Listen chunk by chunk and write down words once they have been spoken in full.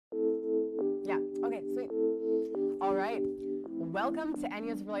Okay, sweet. All right. Welcome to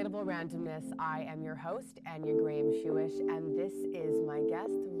Enya's Relatable Randomness. I am your host, Enya Graham Shuish, and this is my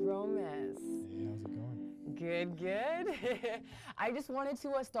guest, Romus. Hey, how's it going? Good, good. I just wanted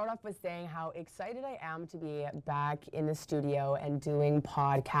to start off with saying how excited I am to be back in the studio and doing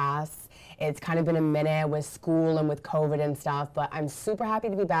podcasts. It's kind of been a minute with school and with COVID and stuff, but I'm super happy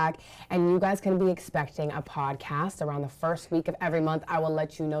to be back, and you guys can be expecting a podcast around the first week of every month. I will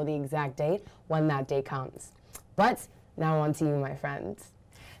let you know the exact date when that day comes. But now on to you, my friends.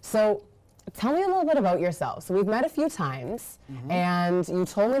 So tell me a little bit about yourself. So we've met a few times, and you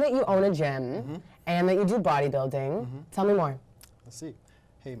told me that you own a gym and that you do bodybuilding. Tell me more. Let's see.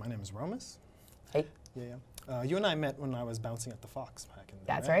 Hey, my name is Romus. Hey. Yeah. You and I met when I was bouncing at the Fox back in the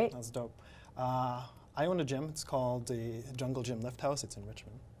day. That's right. That's dope. I own a gym. It's called the Jungle Gym Lift House. It's in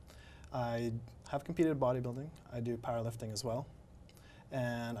Richmond. I have competed in bodybuilding. I do powerlifting as well.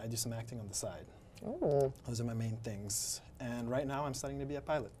 And I do some acting on the side. Ooh. Those are my main things. And right now I'm studying to be a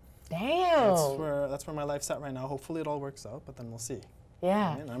pilot. Damn. That's where my life's at right now. Hopefully it all works out, but then we'll see.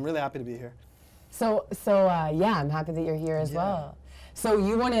 Yeah. And I'm really happy to be here. So yeah, I'm happy that you're here as well. So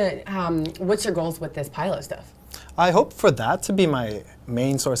you want to, what's your goals with this pilot stuff? I hope for that to be my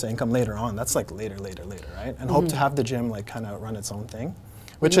main source of income later on. That's like later, right? And hope to have the gym like kind of run its own thing,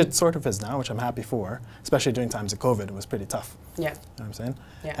 which it sort of is now, which I'm happy for, especially during times of COVID. It was pretty tough. Yeah. You know what I'm saying?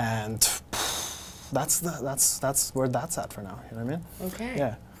 Yeah. And that's where that's at for now. You know what I mean? Okay.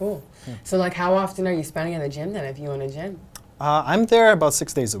 Yeah. Cool. So like how often are you spending in the gym then if you own a gym? I'm there about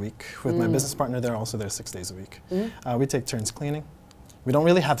 6 days a week with my business partner. They're also there 6 days a week. We take turns cleaning. We don't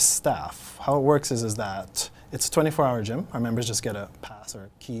really have staff. How it works is that it's a 24-hour gym. Our members just get a pass or a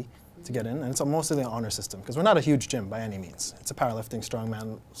key to get in, and it's mostly an honor system because we're not a huge gym by any means. It's a powerlifting,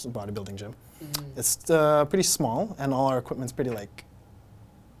 strongman, bodybuilding gym. It's pretty small, and all our equipment's pretty like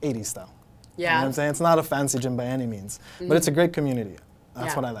 80s style. Yeah. You know what I'm saying? It's not a fancy gym by any means, but it's a great community.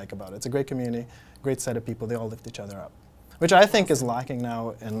 That's what I like about it. It's a great community, great set of people. They all lift each other up, which I think is lacking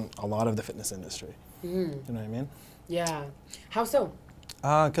now in a lot of the fitness industry. You know what I mean? Yeah. How so?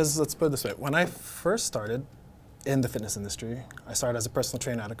 Because let's put it this way. When I first started in the fitness industry, I started as a personal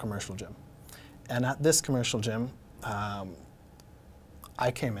trainer at a commercial gym. And at this commercial gym, I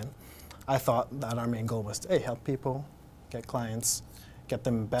came in. I thought that our main goal was to, hey, help people, get clients, get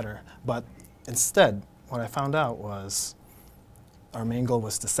them better. But instead, what I found out was our main goal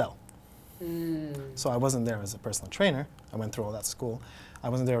was to sell. So I wasn't there as a personal trainer. I went through all that school. I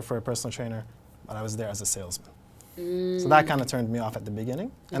wasn't there for a personal trainer, but I was there as a salesman. So that kind of turned me off at the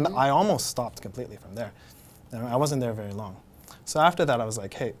beginning. And I almost stopped completely from there. And I wasn't there very long. So after that, I was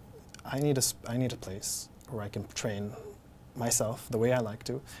like, hey, I need a place where I can train myself the way I like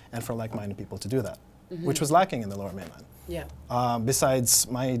to, and for like-minded people to do that, which was lacking in the Lower Mainland. Yeah. Besides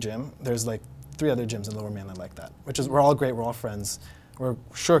my gym, there's like 3 other gyms in the Lower Mainland like that, which is, we're all great, we're all friends. We're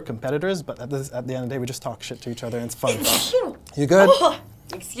sure competitors, but at the end of the day, we just talk shit to each other and it's fun. You good? Oh,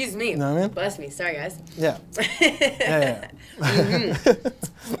 excuse me. You know what I mean? Bless me. Sorry, guys. Yeah. Yeah.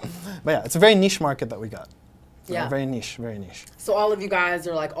 But yeah, it's a very niche market that we got. Yeah. Very niche, very niche. So all of you guys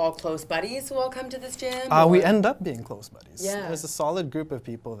are like all close buddies who all come to this gym? We or- end up being close buddies. Yeah. There's a solid group of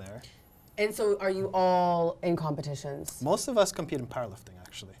people there. And so are you all in competitions? Most of us compete in powerlifting,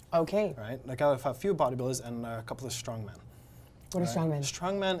 actually. Okay. Right? Like I have a few bodybuilders and a couple of strongmen. What is strongman?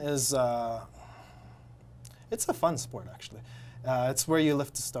 Strongman is, it's a fun sport, actually. It's where you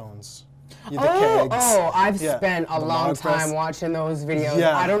lift the stones. The kegs. I've Yeah, spent a the long log press. time watching those videos.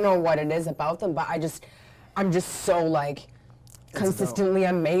 Yeah. I don't know what it is about them, but I'm just so like consistently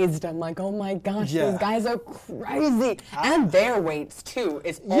amazed. I'm like, oh my gosh, Yeah. these guys are crazy. And their weights too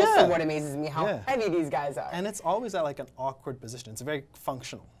is also Yeah. what amazes me, how Yeah. heavy these guys are. And it's always at like an awkward position. It's very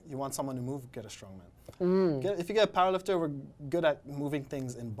functional. You want someone to move, get a strongman. If you get a powerlifter, we're good at moving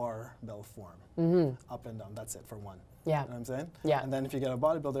things in barbell form. Up and down, that's it for one. Yeah. You know what I'm saying? Yeah. And then if you get a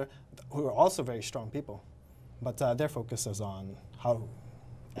bodybuilder, who are also very strong people, but their focus is on how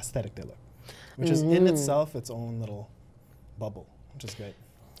aesthetic they look, which is in itself its own little bubble, which is great.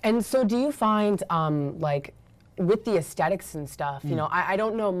 And so do you find, like, with the aesthetics and stuff, you know, I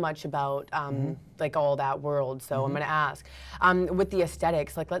don't know much about, like, all that world, so I'm gonna ask. With the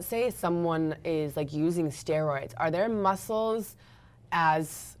aesthetics, like, let's say someone is, like, using steroids. Are their muscles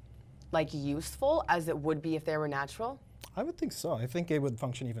as, like, useful as it would be if they were natural? I would think so. I think it would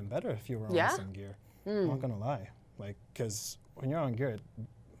function even better if you were on some gear. I'm not gonna lie. Like, because when you're on gear, it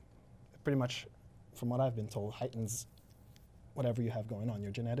pretty much, from what I've been told, heightens whatever you have going on,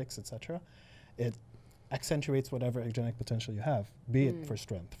 your genetics, etc. It accentuates whatever genetic potential you have, be it for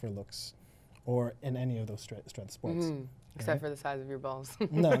strength, for looks, or in any of those strength sports. Except for the size of your balls.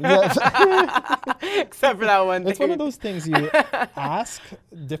 No, yeah. Except for that one thing. It's one of those things you ask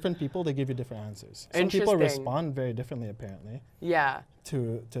different people, they give you different answers. Some people Interesting. respond very differently, apparently, Yeah.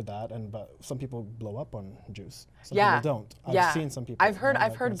 to that, but some people blow up on juice. Some Yeah. people don't. Yeah. I've seen some people. I've heard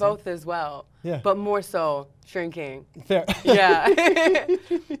that person. both as well. Yeah. But more so shrinking. Fair. Yeah.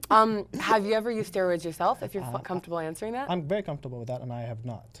 Have you ever used steroids yourself, if you're comfortable answering that? I'm very comfortable with that, and I have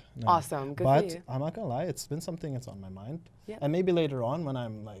not. No. Awesome. Good but for you. I'm not gonna lie, it's been something that's on my mind. Yeah. And maybe later on, when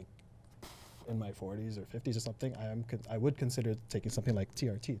I'm like in my 40s or 50s or something, I would consider taking something like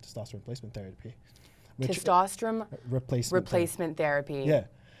TRT, testosterone replacement therapy. Testosterone replacement therapy. Yeah,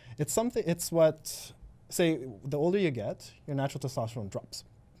 it's something. It's what, say, the older you get, your natural testosterone drops.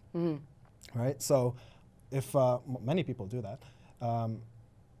 Right. So, if many people do that,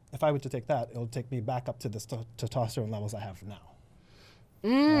 if I were to take that, it'll take me back up to the testosterone levels I have now.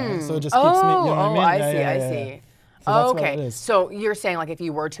 So it just keeps me. You know what I mean? I see. So that's what okay. it is. So you're saying, like, if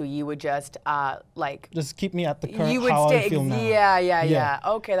you were to, you would just just keep me at the current you would how stay. I feel now. Yeah.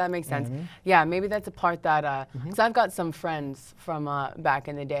 Okay, that makes sense. mean? Yeah, maybe that's a part that because I've got some friends from back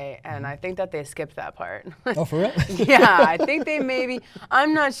in the day, and I think that they skipped that part. Oh, for real? Yeah, I think they maybe.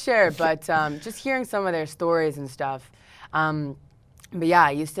 I'm not sure, but just hearing some of their stories and stuff. But yeah,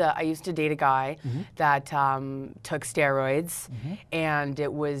 I used to date a guy that took steroids, and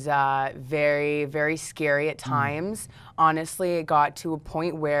it was very, very scary at times. Honestly, it got to a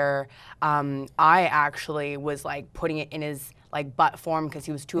point where I actually was like putting it in his like butt form because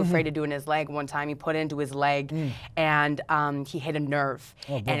he was too afraid to do it in his leg. One time he put it into his leg, and he hit a nerve,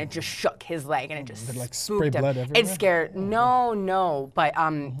 and it just shook his leg, and it just Did it, like, spooked spray him. blood everywhere? It scared. No, but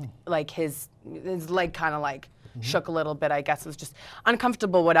like his leg kind of like shook a little bit. I guess it was just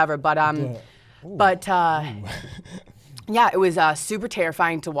uncomfortable, whatever. But yeah, it was super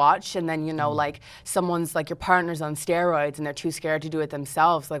terrifying to watch. And then like someone's like your partner's on steroids and they're too scared to do it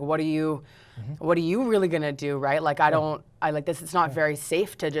themselves. Like, what are you really gonna do, right? Like, I like this. It's not very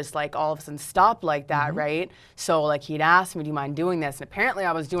safe to just like all of a sudden stop like that, right? So like he'd asked me, do you mind doing this? And apparently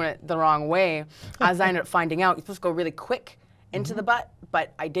I was doing it the wrong way. As I ended up finding out, you're supposed to go really quick into the butt,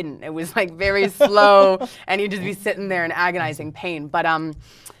 but I didn't. It was like very slow, and you'd just be sitting there in agonizing pain. But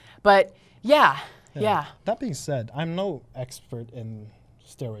yeah. That being said, I'm no expert in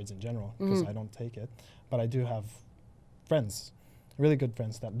steroids in general because I don't take it, but I do have friends, really good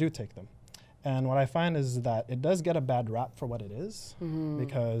friends that do take them. And what I find is that it does get a bad rap for what it is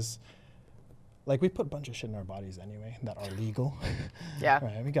because like we put a bunch of shit in our bodies anyway that are legal. Yeah.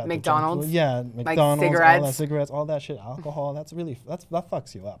 Right. We got McDonald's. McDonald's, cigarettes. all that shit, alcohol. That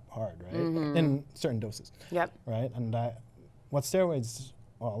fucks you up hard, right? In certain doses. Yep. Right. And what steroids,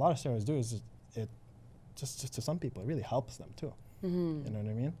 well, a lot of steroids do is it just to some people it really helps them too. You know what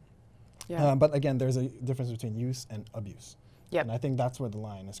I mean? Yeah. But again, there's a difference between use and abuse. Yep. And I think that's where the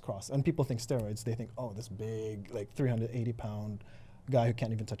line is crossed. And people think steroids, they think, oh, this big, like 380-pound guy who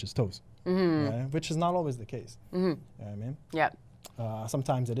can't even touch his toes, right? Which is not always the case. You know what I mean? Yeah.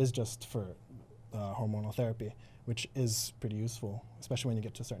 Sometimes it is just for hormonal therapy, which is pretty useful, especially when you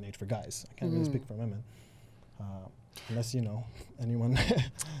get to a certain age for guys. I can't really speak for women, unless you know anyone.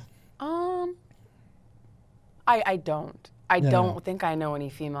 I don't. I don't think I know any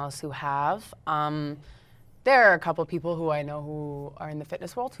females who have. There are a couple of people who I know who are in the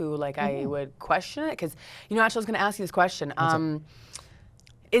fitness world who like I would question it because actually I was going to ask you this question.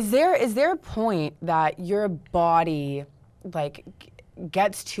 Is there a point that your body like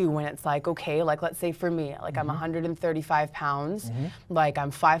gets to when it's like, okay, like let's say for me, like I'm 135 pounds, like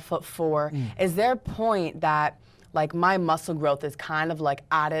I'm 5'4". Is there a point that like my muscle growth is kind of like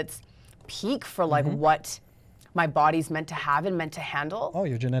at its peak for like what my body's meant to have and meant to handle? Oh,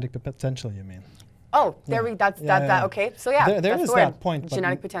 your genetic potential, you mean? Oh, that. Okay, so yeah, there that's is the word. that point.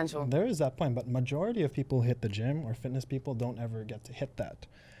 Genetic potential. There is that point, but majority of people who hit the gym or fitness people don't ever get to hit that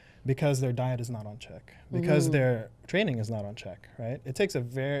because their diet is not on check, because their training is not on check, right? It takes a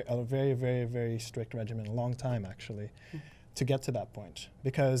very, very strict regimen, a long time actually, to get to that point.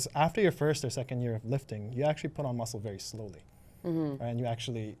 Because after your first or second year of lifting, you actually put on muscle very slowly, right? And you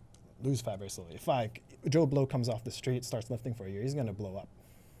actually lose fat very slowly. If Joe Blow comes off the street, starts lifting for a year, he's gonna blow up.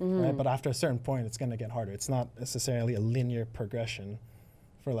 Right? But after a certain point, it's going to get harder. It's not necessarily a linear progression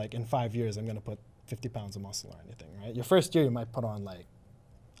for like in 5 years, I'm going to put 50 pounds of muscle or anything, right? Your first year, you might put on like,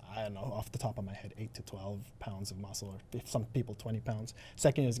 I don't know, off the top of my head, 8 to 12 pounds of muscle, or if some people 20 pounds.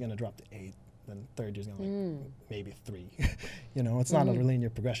 Second year is going to drop to 8, then third year is going to like maybe 3. You know, it's not a linear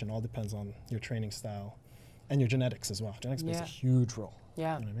progression. It all depends on your training style and your genetics as well. Genetics plays a huge role.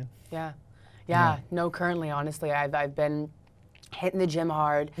 Yeah. You know what I mean? Yeah. No, currently, honestly, I've been hitting the gym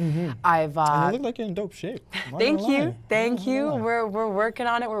hard. I've And you look like you're in dope shape. I'm not Thank gonna you, lie. thank Yeah, you. I'm not gonna lie. We're working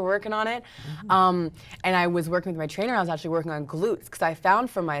on it. We're working on it. And I was working with my trainer. I was actually working on glutes because I found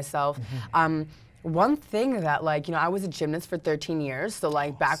for myself one thing that, like, you know, I was a gymnast for 13 years. So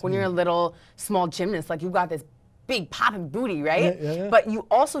like back when you're a little small gymnast, like you got this big popping booty, right? Yeah. But you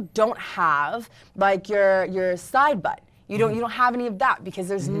also don't have like your side butt. You don't have any of that because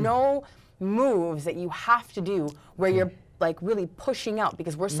there's no moves that you have to do where you're like really pushing out,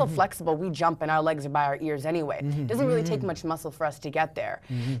 because we're so flexible, we jump and our legs are by our ears anyway. It doesn't really take much muscle for us to get there.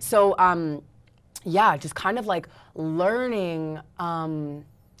 So yeah, just kind of like learning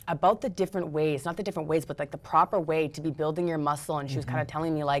about the different ways, not the different ways, but like the proper way to be building your muscle. And she was kind of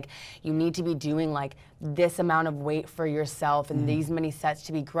telling me like, you need to be doing like this amount of weight for yourself and these many sets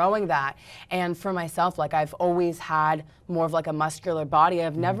to be growing that. And for myself, like I've always had more of like a muscular body.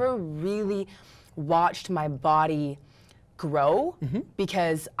 I've never really watched my body grow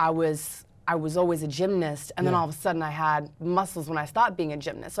because I was always a gymnast, and then all of a sudden I had muscles when I stopped being a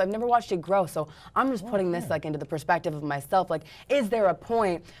gymnast. So I've never watched it grow. So I'm just putting this like into the perspective of myself. Like, is there a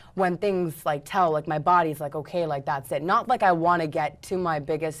point when things like tell, like my body's like, okay, like that's it. Not like I want to get to my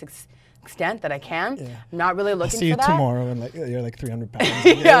biggest extent that I can. I'm not really I'll looking see you for that. tomorrow and like you're like 300 pounds.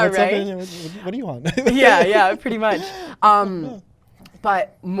 Yeah, What's up? right? What do you want? yeah, pretty much.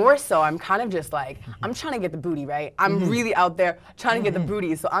 But more so, I'm kind of just like, I'm trying to get the booty, right? I'm really out there trying to get the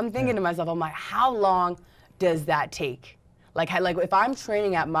booty. So I'm thinking to myself, I'm like, how long does that take? Like if I'm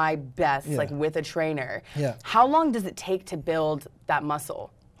training at my best, like with a trainer, how long does it take to build that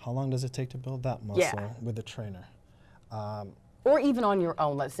muscle? How long does it take to build that muscle with a trainer? Or even on your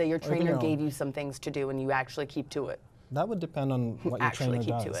own. Let's say your even trainer your gave own. you some things to do and you actually keep to it. That would depend on what your Actually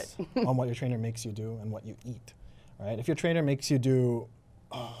trainer keep to does, on what your trainer makes you do and what you eat, right? If your trainer makes you do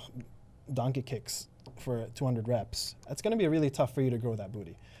donkey kicks for 200 reps, it's going to be really tough for you to grow that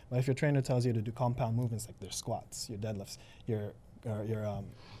booty. But if your trainer tells you to do compound movements like their squats, your deadlifts, your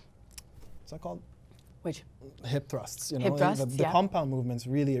what's that called? Which? Hip thrusts. You know, Hip thrusts, the compound movements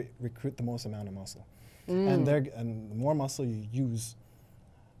really recruit the most amount of muscle, and the more muscle you use,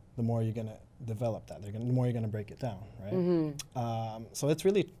 the more you're gonna develop that. The more you're gonna break it down, right? So it's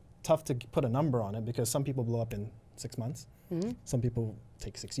really tough to put a number on it because some people blow up in 6 months. Some people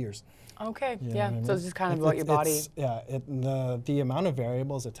take 6 years. Okay, You know yeah. what I mean? So it's just kind of about your body. The amount of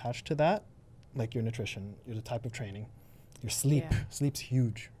variables attached to that, like your nutrition, your type of training, your sleep. Yeah. Sleep's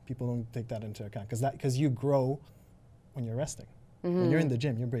huge. People don't take that into account because you grow when you're resting. When you're in the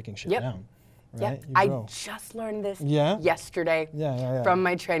gym, you're breaking shit down, right? Yep. You I grow. just learned this Yeah? yesterday Yeah. from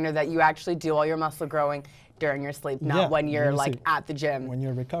my trainer that you actually do all your muscle growing during your sleep, not when you're during like sleep. at the gym. When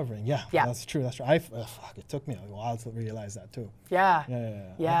you're recovering, yeah, that's true. That's true. It took me a while to realize that too. Yeah.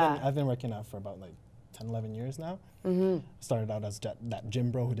 Yeah. I've been working out for about like 10, 11 years now. Started out as that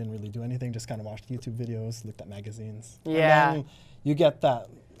gym bro who didn't really do anything, just kind of watched YouTube videos, looked at magazines. Yeah. And then you get that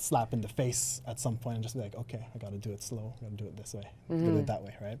slap in the face at some point and just be like, okay, I got to do it slow. I got to do it this way. Do it that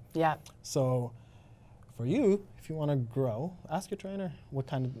way, right? Yeah. So for you, if you want to grow, ask your trainer what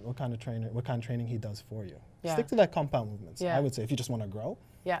kind of training he does for you. Yeah. Stick to that compound movements. Yeah. I would say if you just want to grow,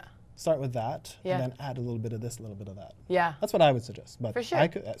 Yeah. start with that, Yeah. and then add a little bit of this, a little bit of that. Yeah. That's what I would suggest. But For sure.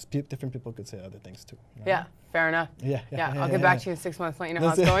 different people could say other things too. you know? Yeah. Fair enough. Yeah. I'll get back to you in 6 months, let you know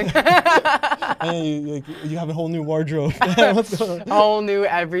how That's it's going. And you have a whole new wardrobe. What's going on? Whole new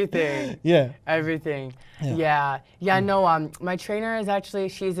everything. Yeah. Everything. Yeah. No, my trainer is actually,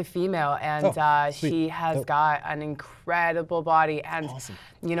 she's a female, and sweet. she has Dope. got an incredible body. And, Awesome.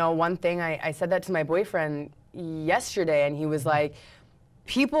 you know, one thing, I said that to my boyfriend yesterday, and he was like,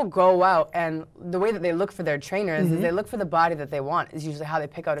 people go out, and the way that they look for their trainers is they look for the body that they want, is usually how they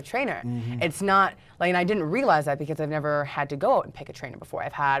pick out a trainer. It's not, like, and I didn't realize that because I've never had to go out and pick a trainer before.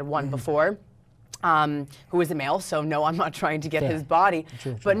 I've had one before. Who is a male, so no, I'm not trying to get his body.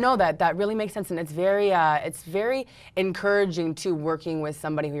 True. But no, that really makes sense, and it's very encouraging too, working with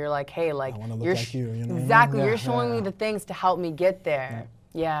somebody who you're like, hey, like, I wanna look you're like you, you know what I mean? exactly, Yeah, you're showing yeah. me the things to help me get there.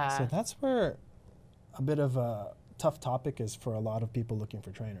 Yeah. So that's where a bit of a tough topic is for a lot of people looking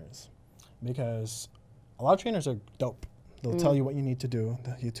for trainers, because a lot of trainers are dope. They'll tell you what you need to do.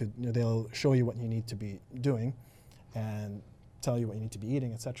 They'll show you what you need to be doing, and tell you what you need to be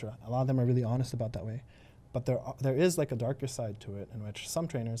eating, etc. A lot of them are really honest about that way, but there is like a darker side to it in which some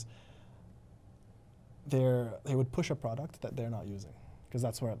trainers they would push a product that they're not using because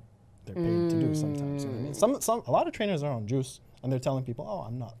that's what they're paid to do sometimes. You know what I mean? A lot of trainers are on juice and they're telling people, oh,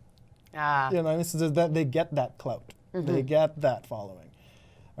 I'm not. You know, it's just that they get that clout, they get that following,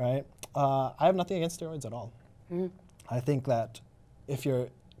 right? I have nothing against steroids at all. I think that if you're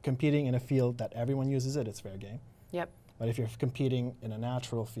competing in a field that everyone uses it, it's fair game. Yep. But if you're competing in a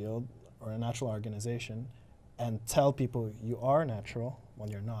natural field or a natural organization and tell people you are natural when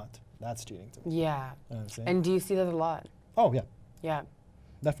you're not, that's cheating to me. Yeah. You know what I'm saying? And do you see that a lot? Oh, yeah, Yeah.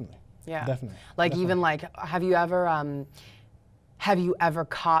 definitely. Yeah. Definitely. Like definitely. even like, have you ever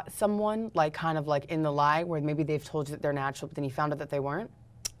caught someone like kind of like in the lie where maybe they've told you that they're natural, but then you found out that they weren't?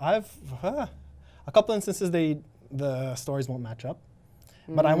 I've a couple instances the stories won't match up,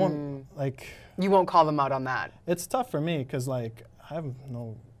 but I won't like. You won't call them out on that. It's tough for me because like I have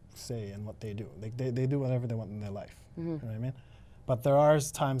no say in what they do. Like they do whatever they want in their life. You know what I mean? But there are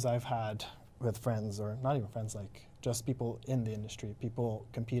times I've had with friends, or not even friends, like just people in the industry, people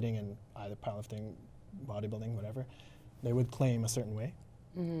competing in either powerlifting, bodybuilding, whatever. They would claim a certain way,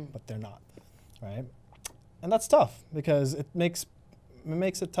 but they're not, right? And that's tough because it makes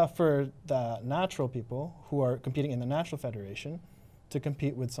it tough for the natural people who are competing in the natural federation to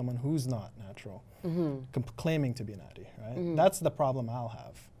compete with someone who's not natural, claiming to be natty, right? That's the problem I'll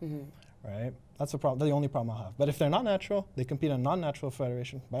have, right? That's the only problem I'll have. But if they're not natural, they compete in a non-natural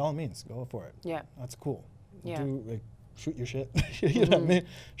federation, by all means, go for it. Yeah. That's cool. Yeah. Shoot your shit. You know what I mean?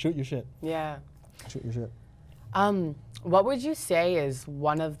 Shoot your shit. Yeah. Shoot your shit. What would you say is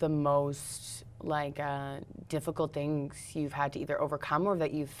one of the most difficult things you've had to either overcome or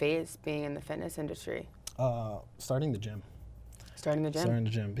that you've faced being in the fitness industry? Starting the gym. Starting the gym? Starting the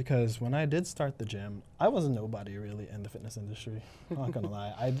gym, because when I did start the gym, I was nobody really in the fitness industry. I'm not gonna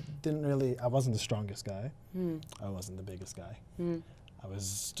lie. I wasn't the strongest guy. I wasn't the biggest guy. I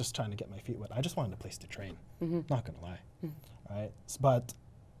was just trying to get my feet wet. I just wanted a place to train. Not gonna lie, right? But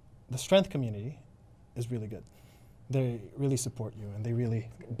the strength community is really good. They really support you and they really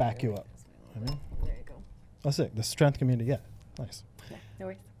back you up. You know? There you go. That's it. The strength community, yeah, nice. Yeah, no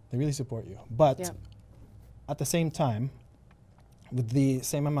worries. They really support you. But at the same time, with the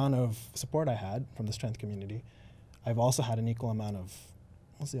same amount of support I had from the strength community, I've also had an equal amount of,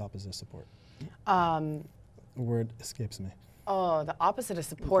 what's the opposite of support? The word escapes me. Oh, the opposite of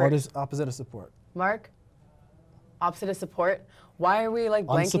support. What is opposite of support? Mark? Opposite of support? Why are we like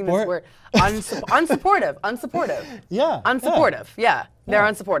blanking Unsupport? this word? Unsupportive. Unsupportive. Yeah. Unsupportive. Yeah. They're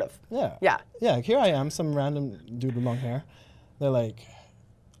Yeah. unsupportive. Yeah. Yeah. Yeah, here I am, some random dude with long hair. They're like,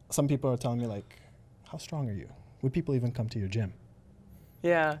 some people are telling me like, how strong are you? Would people even come to your gym?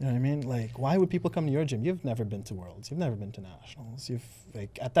 Yeah. You know what I mean? Like, why would people come to your gym? You've never been to Worlds. You've never been to Nationals.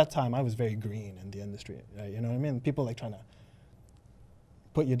 At that time, I was very green in the industry. Right? You know what I mean? People like trying to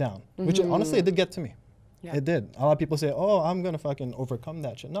put you down, which honestly, it did get to me. Yeah. It did. A lot of people say, oh, I'm going to fucking overcome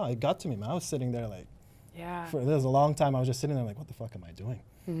that shit. No, it got to me, man. I was sitting there like, Yeah. there was a long time I was just sitting there like, what the fuck am I doing?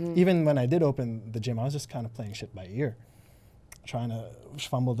 Even when I did open the gym, I was just kind of playing shit by ear, trying to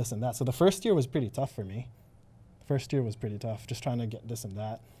fumble this and that. So the first year was pretty tough for me. First year was pretty tough, just trying to get this and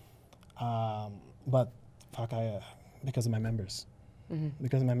that. But fuck, because of my members.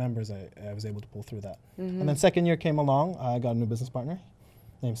 Because of my members, I was able to pull through that. And then second year came along, I got a new business partner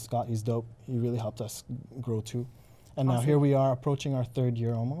named Scott. He's dope. He really helped us grow too. And now here we are approaching our third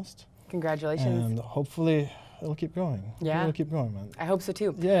year almost. Congratulations. And hopefully it'll keep growing. Yeah. It'll keep growing, man. I hope so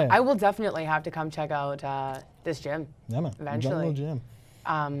too. Yeah. I will definitely have to come check out this gym. Yeah, man. Eventually. Jungle Gym.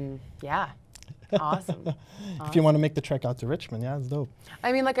 Yeah. Awesome. If you want to make the trek out to Richmond, yeah, it's dope.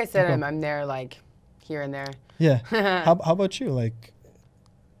 I mean, like I said, Okay. I'm there like here and there. Yeah. How about you? Like,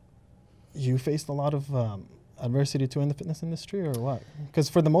 you faced a lot of adversity too in the fitness industry, or what? Because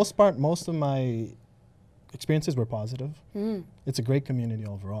for the most part, most of my experiences were positive. It's a great community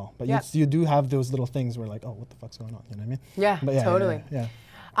overall, but Yeah. you do have those little things where like, oh, what the fuck's going on? You know what I mean? Yeah, But yeah, totally. Yeah.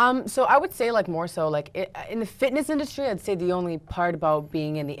 So I would say like more so like in the fitness industry, I'd say the only part about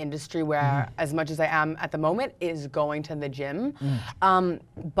being in the industry where as much as I am at the moment is going to the gym.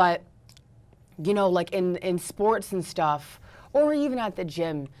 But you know, like in sports and stuff, or even at the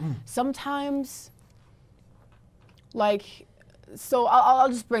gym, sometimes like, so I'll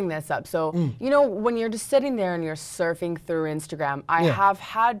just bring this up. So, you know, when you're just sitting there and you're surfing through Instagram, I Yeah. have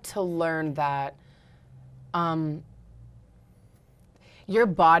had to learn that your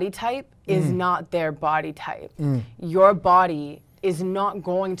body type is not their body type. Your body is not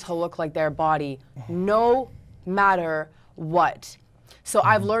going to look like their body no matter what. So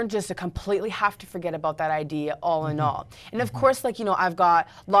I've learned just to completely have to forget about that idea all in all. And of course, like, you know, I've got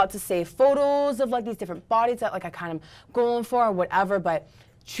lots of saved photos of like these different bodies that like I kind of going for or whatever, but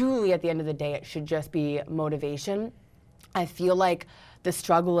truly at the end of the day, it should just be motivation. I feel like the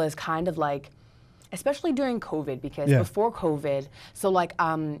struggle is kind of like, especially during COVID, because Yeah. before COVID, so like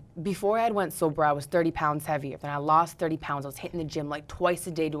before I had went sober, I was 30 pounds heavier. Then I lost 30 pounds. I was hitting the gym like twice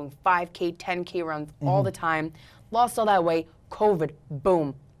a day, doing 5K, 10K runs all the time. Lost all that weight. COVID,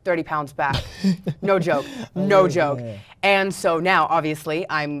 boom, 30 pounds back. No joke. No joke. And so now, obviously,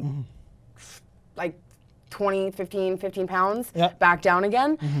 I'm like 15 pounds back down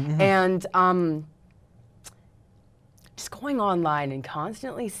again. And just going online and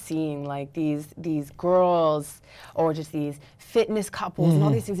constantly seeing like these girls or just these fitness couples and all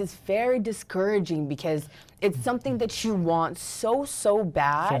these things is very discouraging because it's something that you want so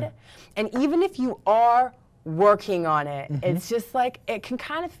bad. And even if you are working on it, it's just like, it can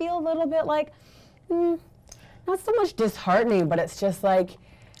kind of feel a little bit like, not so much disheartening, but it's just like,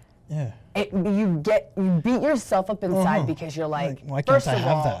 you beat yourself up inside because you're like, why can't first I of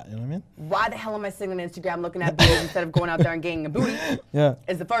have all, that? You know what I mean? why the hell am I sitting on Instagram looking at boobs instead of going out there and getting a booty?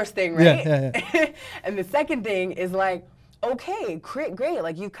 Is the first thing, right? And the second thing is like, okay, great.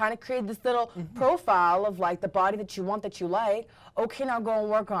 Like you kind of created this little profile of like the body that you want, that you like. Okay, now go and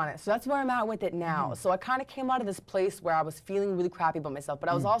work on it. So that's where I'm at with it now. So I kind of came out of this place where I was feeling really crappy about myself, but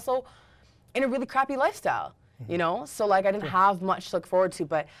I was also in a really crappy lifestyle. You know, so like I didn't have much to look forward to,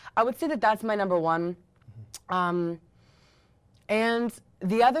 but I would say that that's my number one. And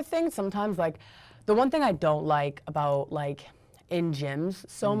the other thing, sometimes like, the one thing I don't like about like in gyms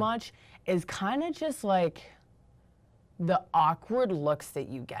so much is kind of just like the awkward looks that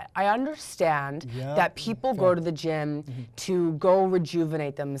you get. I understand that people go to the gym to go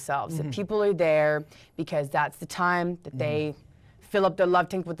rejuvenate themselves. That people are there because that's the time that they fill up their love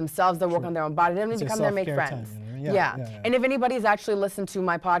tank with themselves, they're working on their own body, they don't need to come there and make friends. Time, you know? And if anybody's actually listened to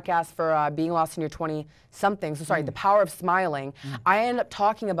my podcast for Being Lost in Your 20-something, so sorry, The Power of Smiling, I ended up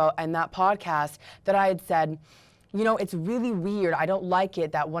talking about in that podcast that I had said, you know, it's really weird, I don't like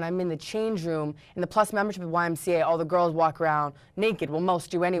it that when I'm in the change room, in the Plus membership at YMCA, all the girls walk around naked, well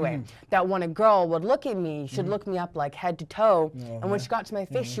most do anyway, that when a girl would look at me, she'd look me up like head to toe, and when she got to my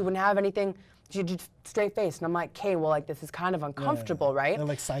face, she wouldn't have anything, she'd just straight face, and I'm like, okay, well, like this is kind of uncomfortable, right? They're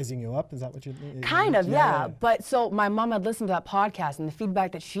like sizing you up, is that what you mean? Kind of, But so my mom had listened to that podcast, and the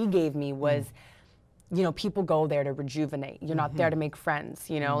feedback that she gave me was, you know, people go there to rejuvenate. You're not there to make friends,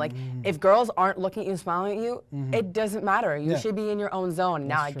 you know? Like, if girls aren't looking at you, smiling at you, it doesn't matter. You should be in your own zone.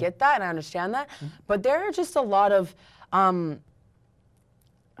 Now, I get that, and I understand that, but there are just a lot of,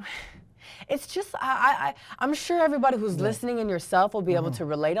 it's just, I'm sure everybody who's listening and yourself will be able to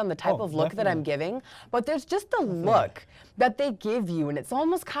relate on the type of look that I'm giving, but there's just a look that they give you, and it's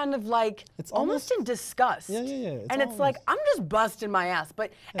almost kind of like, it's almost in disgust. And it's like, I'm just busting my ass,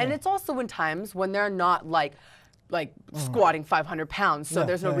 but, and it's also in times when they're not like squatting 500 pounds, so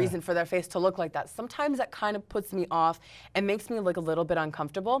there's no reason for their face to look like that. Sometimes that kind of puts me off and makes me look a little bit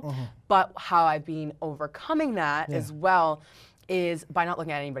uncomfortable, but how I've been overcoming that as well is by not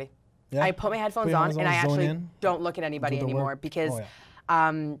looking at anybody. I put my headphones on and I actually don't look at anybody anymore because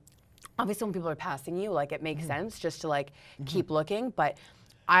obviously when people are passing you, like it makes sense just to like keep looking, but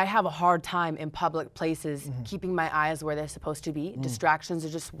I have a hard time in public places keeping my eyes where they're supposed to be. Distractions are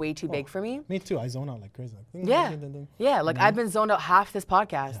just way too big for me. Me too, I zone out like crazy. Like I've been zoned out half this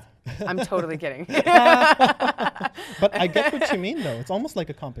podcast. I'm totally kidding. But I get what you mean though. It's almost like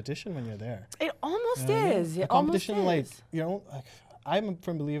a competition when you're there. It almost is. A competition, like, you know, I'm a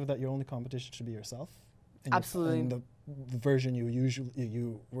firm believer that your only competition should be yourself. Absolutely. And the version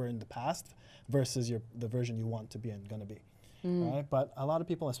you were in the past versus the version you want to be and gonna be. Right? But a lot of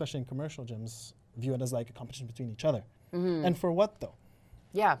people, especially in commercial gyms, view it as like a competition between each other. And for what though?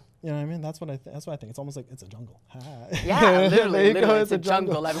 You know what I mean? That's what I think. It's almost like it's a jungle. Literally, it's a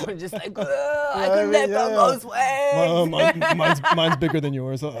jungle. Everyone's just like, I can let go both ways. Mine's bigger than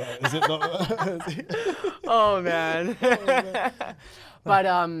yours. Is it? Oh man. But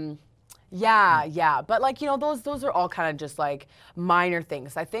but like, you know, those are all kind of just like minor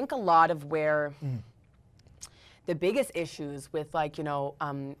things. I think a lot of where the biggest issues with like, you know,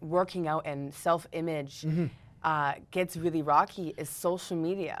 working out and self-image gets really rocky is social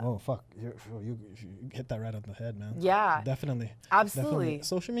media. Oh fuck, you hit that right on the head, man. Definitely.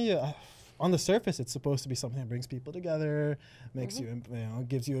 Social media, on the surface, it's supposed to be something that brings people together, makes you, you know,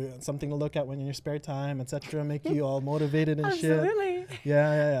 gives you something to look at when you're in your spare time, etc. Make you all motivated and shit.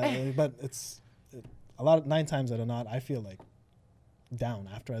 But it's a lot of 9 times out of not, I feel like down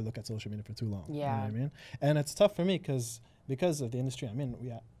after I look at social media for too long. You know what I mean? And it's tough for me because of the industry I'm in.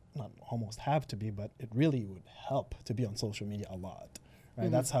 We not almost have to be, but it really would help to be on social media a lot,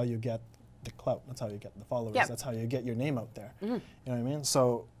 right? That's how you get the clout. That's how you get the followers. That's how you get your name out there. You know what I mean?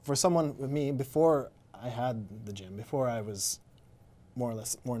 So for someone with me, before I had the gym, before I was more or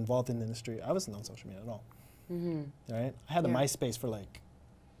less more involved in the industry, I wasn't on social media at all. Right? I had a MySpace for like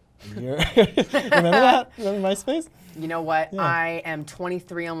a year. Remember that? Remember MySpace? You know what? I am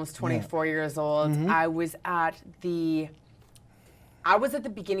 23, almost 24 years old. I was at the I was at the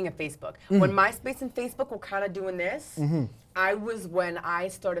beginning of Facebook. When MySpace and Facebook were kind of doing this, I was when I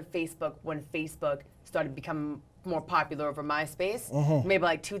started Facebook, when Facebook started becoming more popular over MySpace, maybe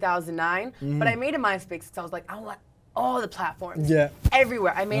like 2009. But I made a MySpace because I was like, I want all the platforms. Yeah.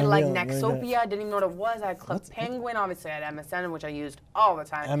 Everywhere. I made like yeah, Nexopia, didn't even know what it was. I had Club Penguin, obviously I had MSN, which I used all the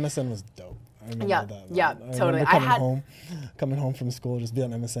time. MSN was dope. I remember Yeah, that. yeah, I totally. Remember coming home from school, just be on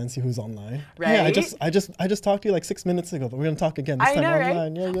MSN, see who's online. Right? Yeah, I just talked to you like 6 minutes ago, but we're gonna talk again this I time know,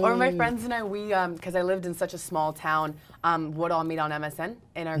 online. right? Yeah, Or my yeah. friends and I, we, because I lived in such a small town, would all meet on MSN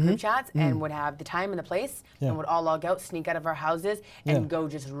in our group chats and would have the time and the place and would all log out, sneak out of our houses and go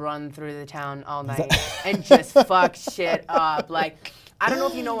just run through the town all night and just fuck shit up. Like, I don't know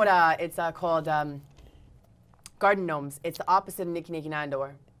if you know what it's called, Garden Gnomes. It's the opposite of Nicky Nicky Nine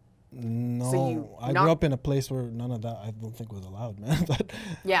Door. No, I grew up in a place where none of that I don't think was allowed, man. But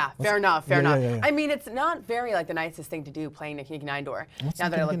Yeah, fair enough, fair enough. yeah. I mean, it's not very like the nicest thing to do playing Nicky Nicky Nine Door. what's Now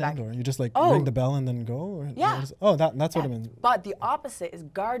that I look Nicky back. Nicky Nine Door? You just like Oh. ring the bell and then go? Or Yeah. what is it? Oh, that's what it means. But the opposite is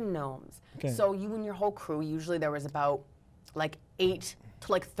garden gnomes. Okay. So you and your whole crew, usually there was about like 8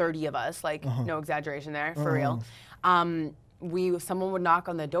 to like 30 of us, like no exaggeration there, for real. Someone would knock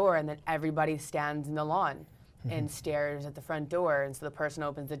on the door and then everybody stands in the lawn and stares at the front door. And so the person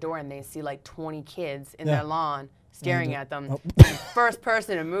opens the door and they see like 20 kids in their lawn staring at them. And first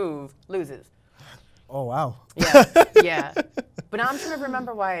person to move loses. Oh wow. Yeah, yeah. But now I'm trying to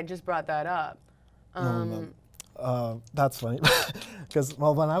remember why I just brought that up. That's funny, because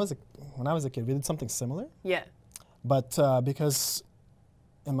well, when I was a kid, we did something similar, Yeah, but because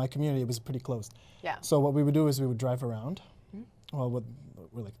in my community it was pretty closed. yeah. So what we would do is we would drive around. Well,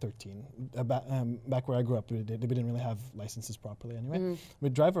 we're like 13. Back where I grew up, we didn't really have licenses properly anyway.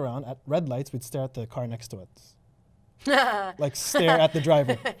 We'd drive around at red lights. We'd stare at the car next to us, like stare at the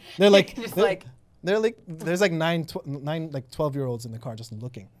driver. They're like, Just they're, like- they're like, there's like 12-year-olds in the car just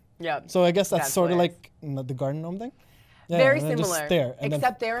looking. Yeah. So I guess that's That's sort of hilarious. like the garden gnome thing. Yeah, Very and then just similar. stare, and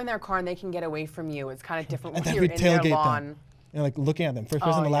Except they're in their car and they can get away from you. It's kind of different and when then you're we in their tailgate lawn. them. And like looking at them. First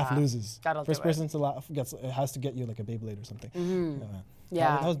person Oh, to laugh yeah. loses. That'll First do it. person to laugh has to get you like a Beyblade or something.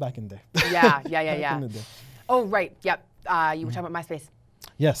 Yeah. That was back in the day. Yeah, Back in the yeah. day. Oh, right. Yep. You were talking about MySpace.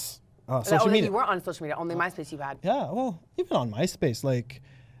 Yes. Social You media. weren't on social media. Only MySpace you had. Yeah, well, even on MySpace, like,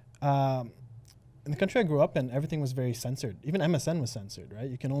 in the country I grew up in, everything was very censored. Even MSN was censored, right?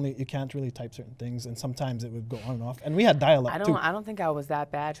 You can't really type certain things, and sometimes it would go on and off. And we had dial-up too. I don't think I was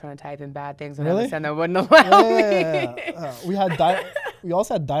that bad trying to type in bad things on Really? MSN that wouldn't allow me. Yeah. We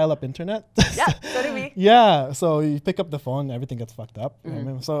also had dial-up internet. Yeah, so did we. Yeah, so you pick up the phone, everything gets fucked up. I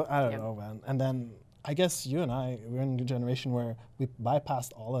mean, so I don't Yep. know, man. And then I guess you and I, we're in a generation where we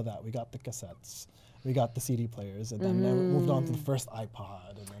bypassed all of that. We got the cassettes, we got the CD players, and then we moved on to the first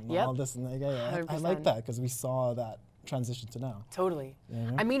iPod, and then Yep. all this. And like, I 100%. like that because we saw that transition to now. Totally.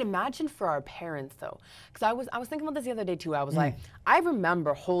 Yeah. I mean, imagine for our parents though, because I was thinking about this the other day too. I was like, I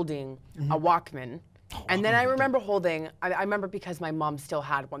remember holding a Walkman. And then I remember holding, I remember because my mom still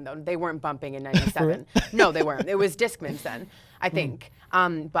had one though. They weren't bumping in 97. No, they weren't. It was Discmans then, I think.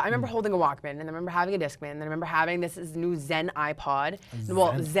 But I remember holding a Walkman and I remember having a Discman and I remember having this new Zen iPod.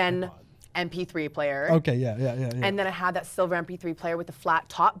 Zen MP3 player. Okay, yeah. And then I had that silver MP3 player with the flat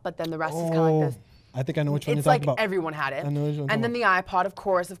top, but then the rest is kind of like this. I think I know which one It's you're like talking about. everyone had it. I know which one you're And then the iPod, of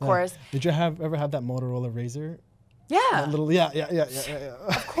course. Did you ever have that Motorola Razr? Yeah. That little, yeah.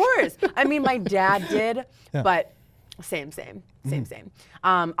 Of course. I mean, my dad did, Yeah. but same.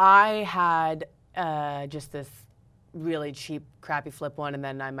 I had just this really cheap, crappy flip one, and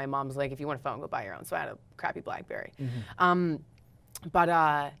then my mom's like, if you want a phone, go buy your own. So I had a crappy BlackBerry.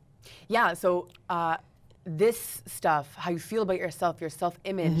 Yeah, so this stuff, how you feel about yourself, your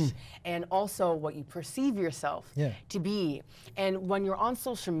self-image, and also what you perceive yourself to be. And when you're on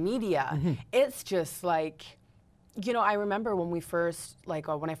social media, it's just like, you know, I remember when we first,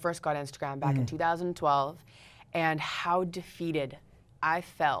 when I first got Instagram back in 2012, and how defeated I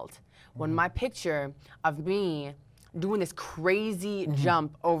felt when my picture of me doing this crazy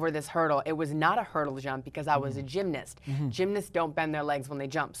jump over this hurdle. It was not a hurdle jump because I was a gymnast. Gymnasts don't bend their legs when they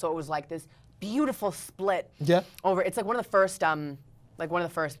jump. So it was like this beautiful split over. It's like one of the first,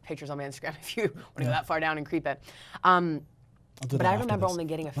 pictures on my Instagram if you want to go that far down and creep it. But I remember only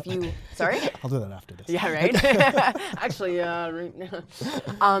getting a few. Sorry? I'll do that after this. Yeah, right? Actually,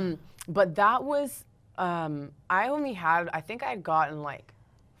 but that was, I think I had gotten like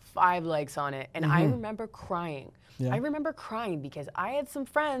 5 likes on it, and I remember crying. Yeah. I remember crying because I had some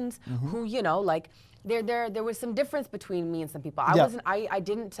friends who, you know, like, there was some difference between me and some people. I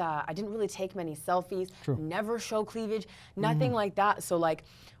didn't really take many selfies, True. never show cleavage, nothing like that. So like,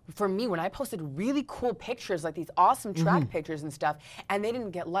 for me, when I posted really cool pictures, like these awesome track pictures and stuff, and they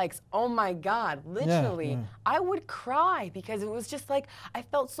didn't get likes, oh my God, literally, I would cry because it was just like, I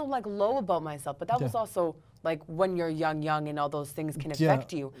felt so like low about myself. But that was also like when you're young and all those things can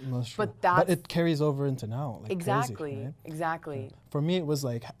affect you. That's true. But it carries over into now. Like exactly, crazy, right? exactly. For me, it was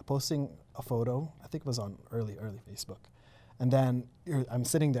like posting a photo. I think it was on early Facebook. And then I'm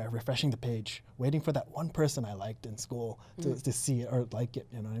sitting there refreshing the page, waiting for that one person I liked in school to see it or like it,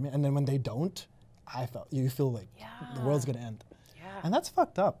 you know what I mean? And then when they don't, you feel like the world's gonna end. Yeah. And that's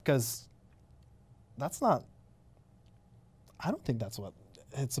fucked up because that's not, I don't think that's what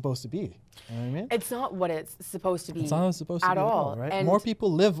it's supposed to be. You know what I mean? It's not what it's supposed to be. It's not what it's supposed to be at all, right? And more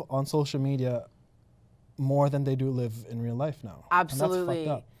people live on social media more than they do live in real life now. Absolutely. And that's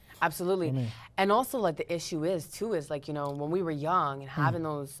fucked up. Absolutely. And also, like, the issue is like, you know, when we were young and having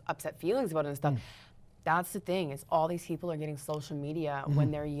those upset feelings about it and stuff, that's the thing, is all these people are getting social media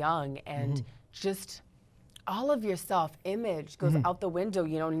when they're young, and just all of your self-image goes out the window,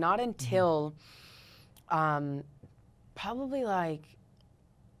 you know, not until probably like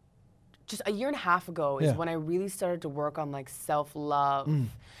just a year and a half ago is when I really started to work on like self-love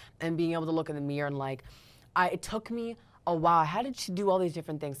and being able to look in the mirror and like, it took me a while. I had to do all these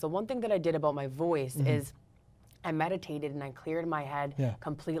different things. So one thing that I did about my voice is I meditated and I cleared my head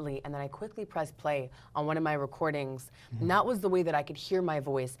completely, and then I quickly pressed play on one of my recordings. And that was the way that I could hear my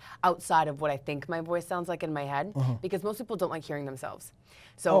voice outside of what I think my voice sounds like in my head, because most people don't like hearing themselves.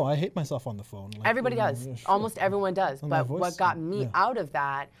 So I hate myself on the phone. Like, everybody does. Almost everyone does. But what got me yeah. out of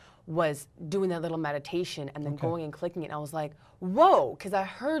that was doing that little meditation and then going and clicking it. And I was like, whoa, because I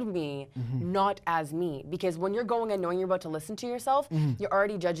heard me not as me. Because when you're going and knowing you're about to listen to yourself, you're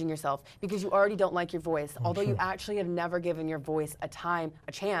already judging yourself because you already don't like your voice, although you actually have never given your voice a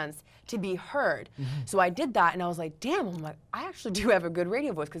chance to be heard. So I did that and I was like, damn, I'm like, I actually do have a good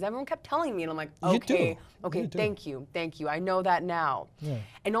radio voice, because everyone kept telling me, and I'm like, okay, thank you. I know that now. Yeah.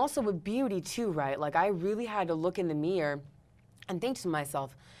 And also with beauty too, right? Like, I really had to look in the mirror and think to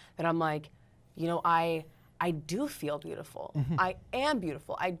myself that I'm like, you know, I do feel beautiful. I am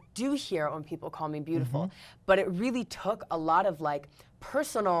beautiful. I do hear it when people call me beautiful. But it really took a lot of like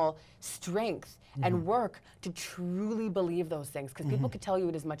personal strength and work to truly believe those things, because people could tell you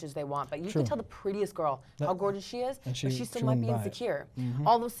it as much as they want, but you can tell the prettiest girl how gorgeous she is, but she still might be insecure.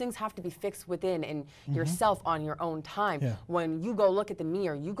 All those things have to be fixed within and yourself on your own time. Yeah. When you go look at the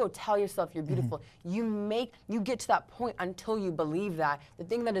mirror, you go tell yourself you're beautiful. You get to that point until you believe that. The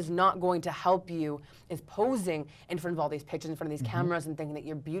thing that is not going to help you is posing in front of all these pictures, in front of these cameras, and thinking that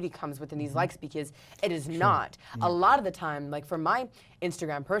your beauty comes within these likes, because it is not. A lot of the time, like for my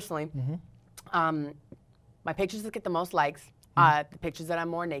Instagram personally, my pictures that get the most likes, the pictures that I'm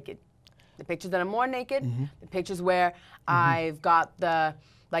more naked. The pictures that I'm more naked, the pictures where I've got the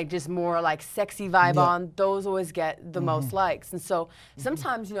like just more like sexy vibe on, those always get the most likes. And so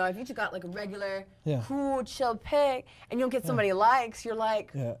sometimes, you know, if you just got like a regular, cool, chill pic and you don't get so many likes, you're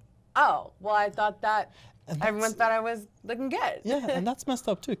like, oh, well, I thought that everyone thought I was looking good. Yeah, and that's messed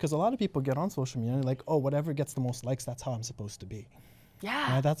up too, because a lot of people get on social media like, oh, whatever gets the most likes, that's how I'm supposed to be.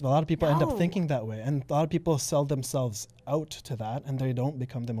 Yeah. Right? That's a lot of people end up thinking that way, and a lot of people sell themselves out to that, and they don't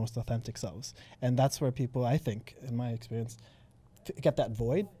become the most authentic selves. And that's where people, I think, in my experience, get that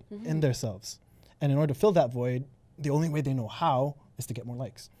void in themselves. And in order to fill that void, the only way they know how is to get more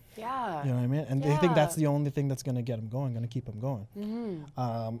likes. Yeah. You know what I mean? And they think that's the only thing that's going to get them going, going to keep them going.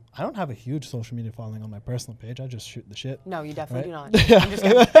 I don't have a huge social media following on my personal page. I just shoot the shit. No, you definitely right? do not. I'm just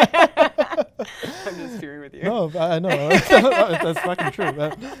kidding. I'm just screwing with you. No, I know. That's fucking true.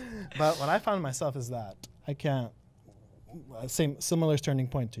 But what I found myself is that I can't, similar turning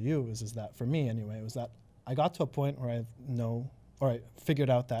point to you is that for me anyway, was that I got to a point where I figured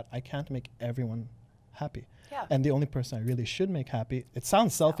out that I can't make everyone happy. Yeah. And the only person I really should make happy, it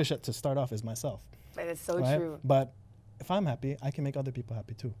sounds selfish to start off, is myself. It is so right? true. But if I'm happy, I can make other people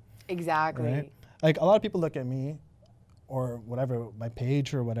happy too. Exactly. Right? Like a lot of people look at me or whatever, my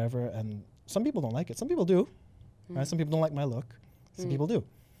page or whatever, and some people don't like it. Some people do. Right? Some people don't like my look. Some people do.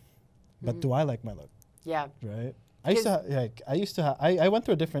 But do I like my look? Yeah. Right? I went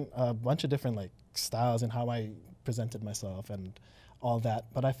through a bunch of different like styles and how I presented myself and all that.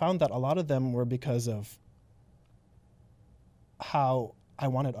 But I found that a lot of them were because of how I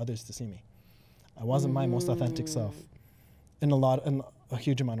wanted others to see me. I wasn't my most authentic self in a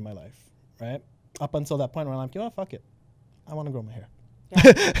huge amount of my life, right? Up until that point where I'm like, you know what, fuck it. I want to grow my hair.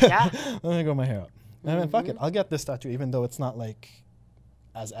 Yeah. Let me grow my hair out. And then fuck it, I'll get this tattoo, even though it's not like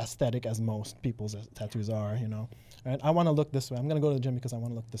as aesthetic as most people's tattoos are, you know. Right? I want to look this way. I'm going to go to the gym because I want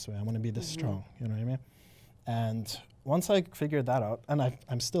to look this way. I want to be this strong, you know what I mean? And once I figured that out, and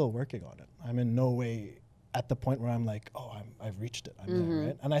I'm still working on it. I'm in no way at the point where I'm like, oh, I've reached it. I'm there,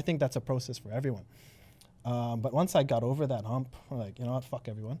 right? And I think that's a process for everyone. But once I got over that hump, I'm like, you know what, fuck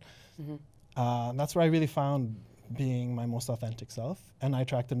everyone. That's where I really found being my most authentic self, and I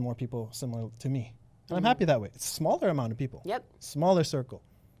attracted more people similar to me. And I'm happy that way. It's a smaller amount of people. Yep. Smaller circle,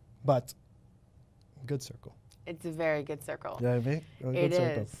 but good circle. It's a very good circle. Yeah, it It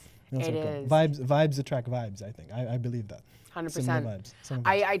is. It is. Vibes attract vibes, I think. I believe that. 100%. Similar vibes. Similar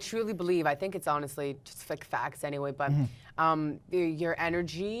vibes. I truly believe, I think it's honestly just like facts anyway, but your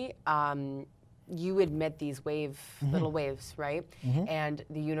energy, you emit these little waves, right? And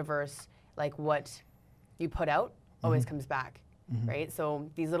the universe, like what you put out always comes back, right? So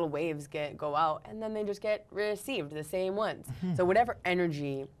these little waves go out and then they just get received, the same ones. So whatever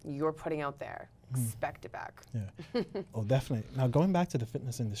energy you're putting out there, expect it back. Yeah. Oh, definitely. Now going back to the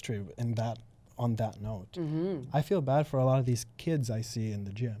fitness industry, on that note, I feel bad for a lot of these kids I see in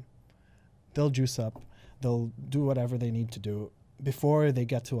the gym. They'll juice up, they'll do whatever they need to do before they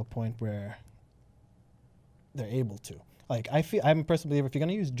get to a point where they're able to. Like I'm a personal believer, if you're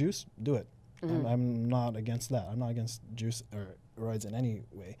gonna use juice, do it. I'm not against that. I'm not against juice or roids in any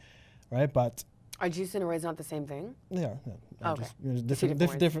way, right? But are juice and roids not the same thing? They are. Yeah. Okay.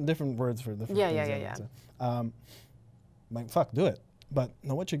 Different words for different things. Yeah. Like fuck, do it, but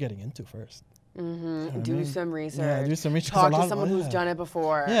know what you're getting into first. You know Do some research. Yeah, do some research. Talk to someone who's done it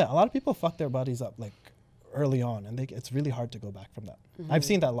before. Yeah, a lot of people fuck their bodies up like early on, and it's really hard to go back from that. I've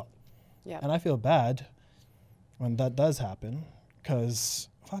seen that a lot. Yeah. And I feel bad when that does happen, because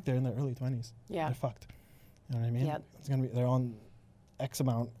fuck, they're in their early 20s. Yeah. They're fucked. You know what I mean? Yep. It's gonna be they're on X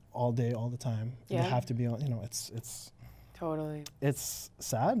amount all day, all the time. Yeah. They have to be on. You know, it's totally. It's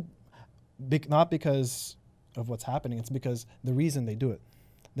sad, not because of what's happening. It's because the reason they do it.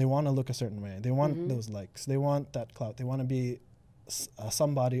 They want to look a certain way. They want those likes. They want that clout. They want to be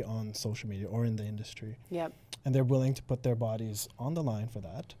somebody on social media or in the industry. Yep. And they're willing to put their bodies on the line for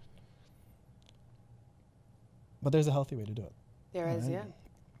that. But there's a healthy way to do it. There is, yeah.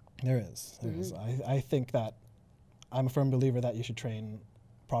 There is. There is. I think that I'm a firm believer that you should train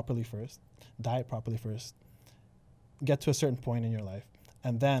properly first, diet properly first, get to a certain point in your life,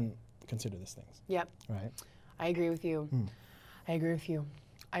 and then consider these things. Yep. Right? I agree with you. I agree with you.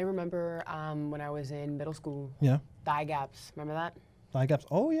 I remember when I was in middle school. Yeah. Thigh gaps. Remember that? Thigh gaps.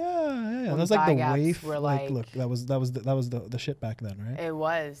 Oh yeah. That was like the wave. Like, look, that was the shit back then, right? It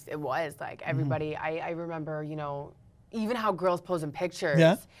was like everybody. I remember, you know, even how girls pose in pictures.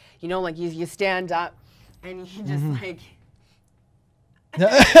 Yeah. You know, like you stand up, and you just like.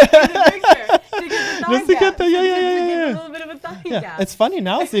 Just to get the a little bit of a thigh gap. It's funny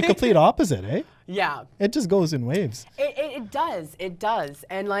now. It's the complete opposite, eh? Yeah. It just goes in waves. It does.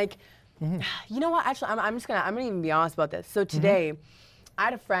 And like, you know what? Actually, I'm gonna even be honest about this. So today, I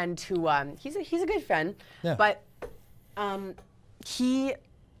had a friend who he's a good friend, but he,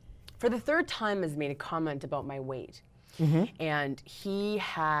 for the third time, has made a comment about my weight, and he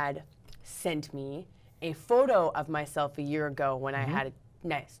had sent me a photo of myself a year ago when I had a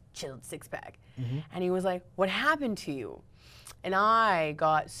nice chilled six-pack, and he was like, "What happened to you?" And I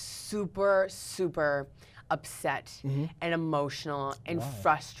got super, super upset and emotional and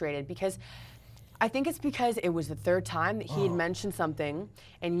frustrated, because I think it's because it was the third time that he had mentioned something,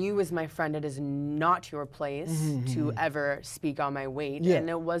 and you as my friend, it is not your place to ever speak on my weight, and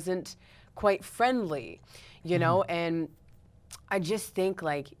it wasn't quite friendly, you know, and I just think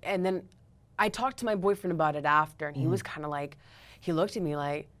like, and then I talked to my boyfriend about it after, and he was kind of like, he looked at me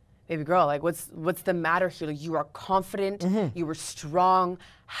like, baby girl, like what's the matter here? Like, you are confident, you were strong.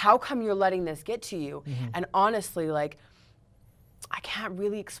 How come you're letting this get to you? And honestly, like, I can't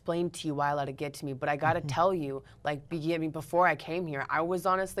really explain to you why I let it get to me, but I gotta tell you, like, before I came here, I was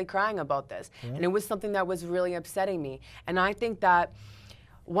honestly crying about this. And it was something that was really upsetting me. And I think that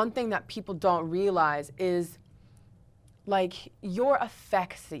one thing that people don't realize is like your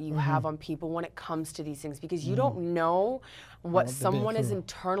effects that you have on people when it comes to these things, because you don't know what someone is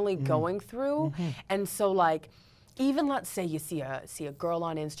internally going through. And so like, even let's say you see a girl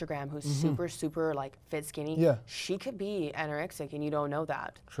on Instagram who's super like fit, skinny, she could be anorexic and you don't know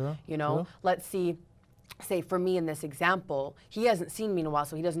that. Sure. You know, let's say for me in this example, he hasn't seen me in a while,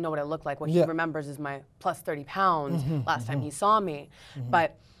 so he doesn't know what I look like. What he remembers is my plus 30 pounds last time he saw me.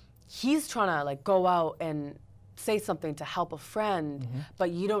 But he's trying to like go out and say something to help a friend, but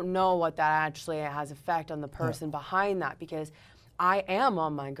you don't know what that actually has effect on the person behind that, because I am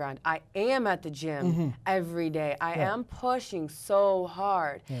on my grind. I am at the gym every day. I am pushing so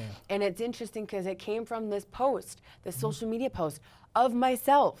hard. And it's interesting because it came from this post, this social media post of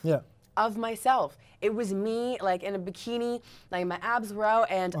myself. of myself. It was me, like in a bikini, like my abs were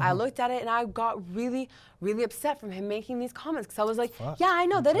out, and I looked at it and I got really, really upset from him making these comments, because I was like, Fuck. yeah, I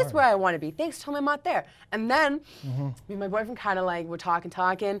know, that is Hard. where I want to be. Thanks, tell me I'm not there. And then me and my boyfriend kind of like were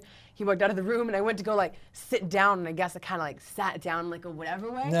talking. He walked out of the room and I went to go like sit down, and I guess I kind of like sat down like a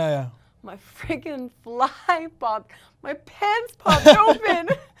whatever way. Yeah, yeah. My freaking fly popped. My pants popped open.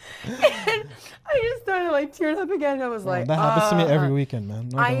 And I just started like tearing up again. I was like, That happens to me every weekend, man.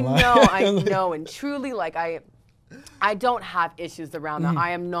 Not I gonna lie. know, I know. And truly, like, I don't have issues around that. I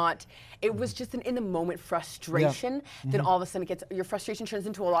am not. It was just an in the moment frustration. Then all of a sudden your frustration turns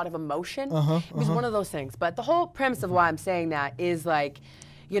into a lot of emotion. It was one of those things. But the whole premise of why I'm saying that is like,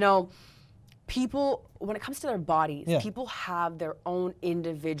 you know, people, when it comes to their bodies, people have their own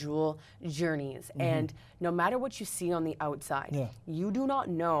individual journeys. And no matter what you see on the outside, you do not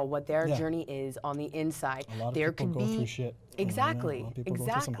know what their journey is on the inside. A lot of there people could go be through shit. exactly, A lot of people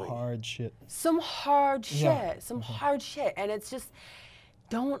exactly. go through some hard shit. Some hard shit, some hard shit. And it's just,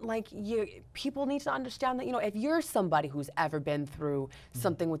 don't like, people need to understand that, you know, if you're somebody who's ever been through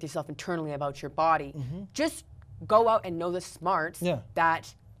something with yourself internally about your body, just go out and know the smarts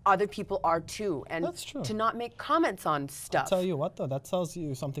that other people are too. And That's true. to not make comments on stuff. I'll tell you what though, that tells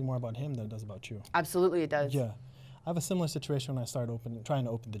you something more about him than it does about you. Absolutely it does. Yeah. I have a similar situation when I started trying to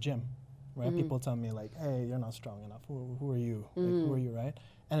open the gym, right? People tell me like, hey, you're not strong enough. Who are you? Like, who are you, right?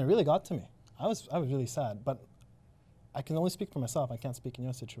 And it really got to me. I was really sad, but I can only speak for myself. I can't speak in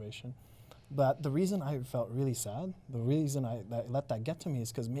your situation. But the reason I felt really sad, the reason I let that get to me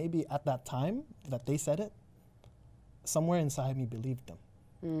is because maybe at that time that they said it, somewhere inside me believed them.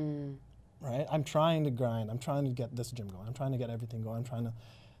 Right? I'm trying to grind. I'm trying to get this gym going. I'm trying to get everything going. I'm trying to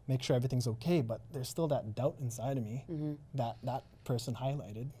make sure everything's okay. But there's still that doubt inside of me that person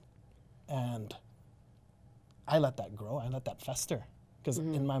highlighted. And I let that grow. I let that fester. Because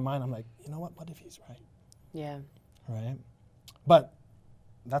in my mind, I'm like, you know what? What if he's right? Yeah. Right? But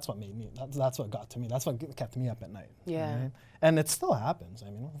that's what made me, that's what got to me. That's what kept me up at night. Yeah. Right? And it still happens. I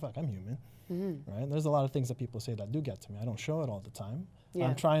mean, fuck, I'm human. Right? There's a lot of things that people say that do get to me. I don't show it all the time. Yeah.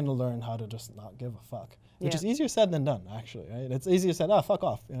 I'm trying to learn how to just not give a fuck, which Yeah. is easier said than done, actually. Right? It's easier said, fuck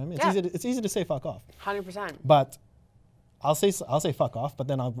off. You know what I mean? It's easy to say fuck off. 100%. But I'll say fuck off, but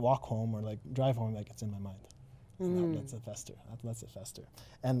then I'll walk home or like drive home like it's in my mind. And that lets it fester. That lets it fester.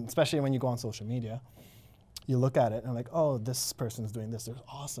 And especially when you go on social media, you look at it and like, oh, this person's doing this. They're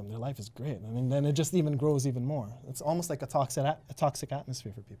awesome. Their life is great. I mean, then it just even grows even more. It's almost like a toxic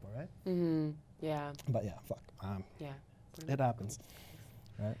atmosphere for people, right? Yeah. But yeah, fuck. Yeah. It happens.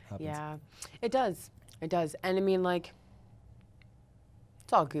 Right? Happens. Yeah. It does. It does. And I mean, like,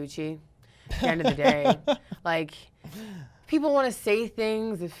 it's all Gucci at the end of the day. Like, people want to say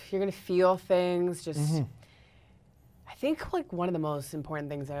things, if you're going to feel things, just, I think like one of the most important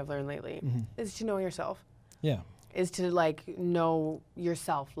things that I've learned lately is to know yourself. Yeah. Is to like know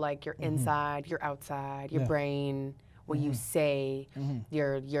yourself, like your inside, your outside, your brain, what you say,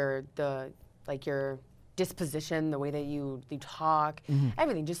 your disposition, the way that you talk,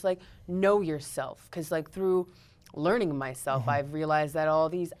 everything. Just like know yourself, because like through learning myself, I've realized that all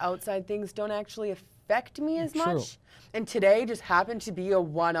these outside things don't actually affect me as much. And today just happened to be a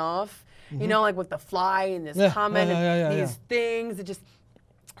one-off. You know, like with the fly and this comment and these things. It just.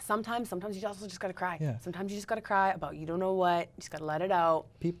 Sometimes you also just gotta cry. Yeah. Sometimes you just gotta cry about you don't know what. You just gotta let it out.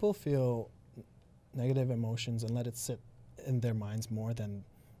 People feel negative emotions and let it sit in their minds more than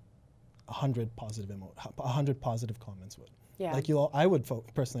 100 positive comments would. Yeah. Like I would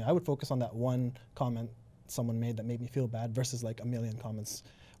personally, I would focus on that one comment someone made that made me feel bad versus like a million comments,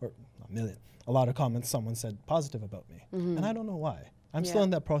 or not a million, a lot of comments someone said positive about me, and I don't know why. I'm still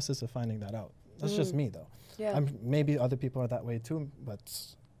in that process of finding that out. That's just me though. Yeah. Maybe other people are that way too, but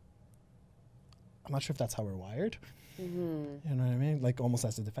I'm not sure if that's how we're wired. You know what I mean? Like almost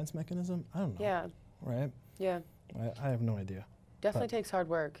as a defense mechanism. I don't know. Yeah. Right? Yeah. I have no idea. Definitely takes hard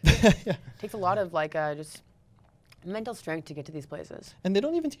work. Takes a lot of like just mental strength to get to these places. And they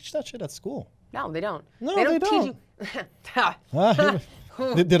don't even teach that shit at school. No, they don't. No, they don't. they Teach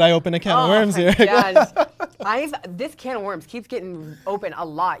you. Did I open a can of worms my here? gosh. This can of worms keeps getting open a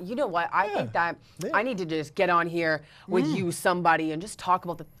lot. You know what? I think that I need to just get on here with you, somebody, and just talk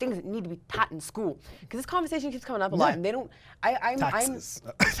about the things that need to be taught in school. Because this conversation keeps coming up a lot, and they don't. Taxes.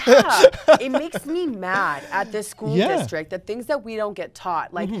 It makes me mad at this school district, the things that we don't get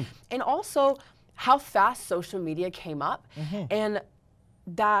taught, like, and also how fast social media came up, and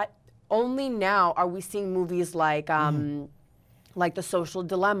that only now are we seeing movies like The Social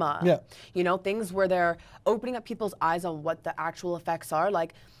Dilemma. Yeah. You know, things where they're opening up people's eyes on what the actual effects are.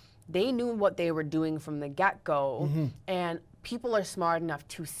 Like, they knew what they were doing from the get-go, and people are smart enough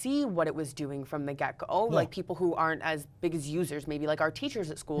to see what it was doing from the get-go, like people who aren't as big as users, maybe like our teachers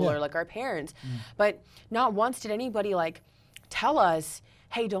at school or like our parents. But not once did anybody like tell us,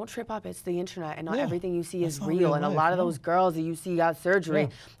 hey, don't trip up, it's the internet and not everything you see is real. And a lot of those girls that you see got surgery,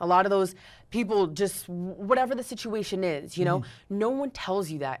 a lot of those people just, whatever the situation is, you know, no one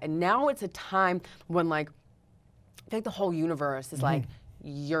tells you that. And now it's a time when like, I think the whole universe is like,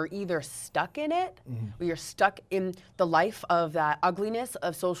 you're either stuck in it, or you're stuck in the life of that ugliness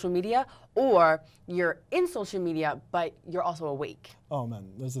of social media, or you're in social media, but you're also awake. Oh man,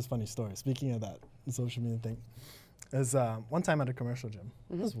 there's this funny story. Speaking of that social media thing, there's one time at a commercial gym.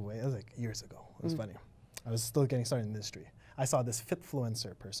 It was like years ago. It was funny. I was still getting started in the industry. I saw this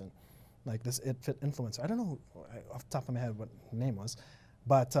Fitfluencer person, like this Fit influencer. I don't know off the top of my head what her name was,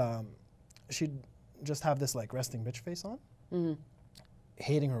 but she'd just have this like resting bitch face on.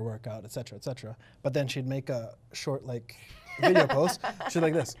 Hating her workout, etc., etc. But then she'd make a short like video post. She'd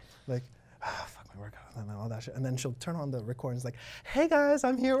like this, like, fuck my workout and all that shit. And then she'll turn on the recordings like, hey guys,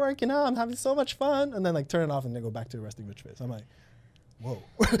 I'm here working out. I'm having so much fun. And then like turn it off and then go back to the resting bitch face. I'm like, whoa.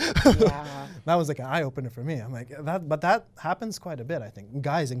 That was like an eye opener for me. I'm like, but that happens quite a bit, I think,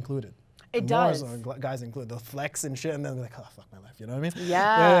 guys included. It does. Guys include the flex and shit, and then they're like, oh, fuck my life, you know what I mean?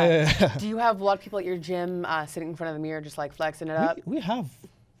 Yeah. Do you have a lot of people at your gym sitting in front of the mirror just like flexing it up? We have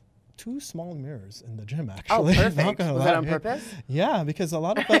 2 small mirrors in the gym, actually. Oh, perfect. Was that on purpose? Yeah, because a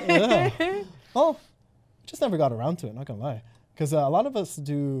lot of well, just never got around to it, not gonna lie. Because a lot of us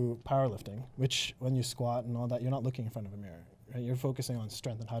do powerlifting, which when you squat and all that, you're not looking in front of a mirror, right? You're focusing on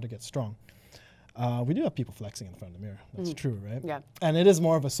strength and how to get strong. We do have people flexing in front of the mirror. That's true, right? Yeah. And it is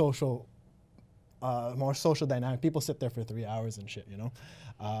more of a more social dynamic. People sit there for 3 hours and shit, you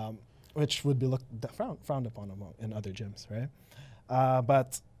know, which would be frowned upon in other gyms, right?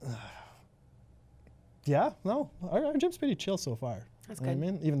 But yeah, no, our gym's pretty chill so far. That's good. What I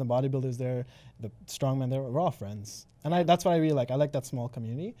mean, even the bodybuilders there, the strongmen there, we're all friends, and that's what I really like. I like that small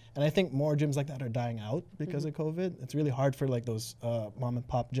community, and I think more gyms like that are dying out because of COVID. It's really hard for like those mom and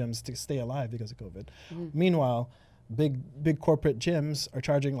pop gyms to stay alive because of COVID. Meanwhile, big corporate gyms are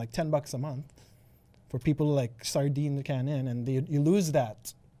charging like $10 a month for people to like sardine the can in, and you lose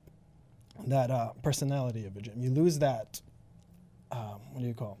that personality of a gym. You lose that, what do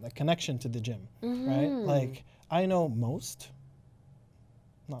you call it? That connection to the gym, right? Like I know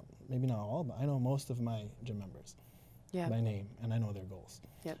maybe not all, but I know most of my gym members by name, and I know their goals.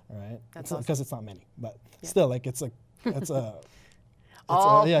 Yep. All right. That's awesome. Because it's not many, but still, like it's a.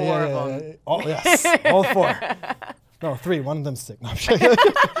 All 4 of them. All 4. No, 3. One of them's sick. No, I'm sure.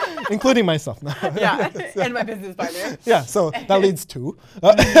 Including myself. No. Yeah, and my business partner. Yeah, so that leads 2.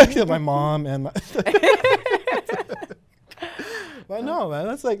 My mom and my. But no, man,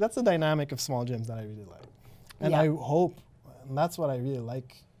 that's the dynamic of small gyms that I really like, and I hope, and that's what I really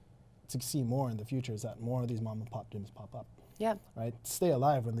like to see more in the future, is that more of these mom and pop gyms pop up. Yeah. Right. Stay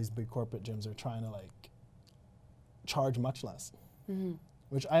alive when these big corporate gyms are trying to like charge much less.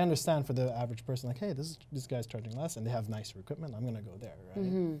 Which I understand for the average person, like, hey, this guy's charging less and they have nicer equipment, I'm gonna go there,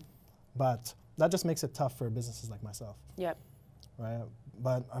 right? But that just makes it tough for businesses like myself. Yep. Right?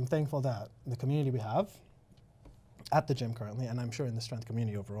 But I'm thankful that the community we have at the gym currently, and I'm sure in the strength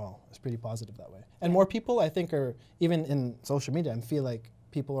community overall, is pretty positive that way. And more people, I think, are, even in social media, I feel like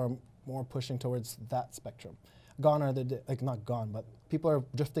people are more pushing towards that spectrum. Gone are the, like not gone, but people are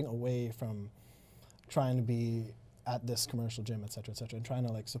drifting away from trying to be at this commercial gym, et cetera, and trying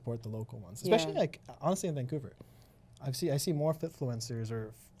to like support the local ones. Especially like, honestly in Vancouver. I see more Fitfluencers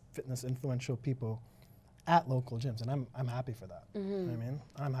or fitness influential people at local gyms, and I'm happy for that. You know what I mean?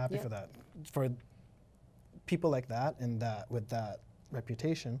 I'm happy for that. For people like that and that with that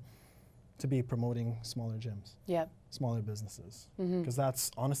reputation to be promoting smaller gyms. Yeah. Smaller businesses. Because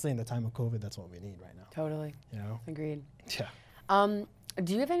that's honestly in the time of COVID, that's what we need right now. Totally. You know? Agreed. Yeah.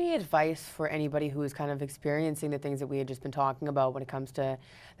 Do you have any advice for anybody who is kind of experiencing the things that we had just been talking about when it comes to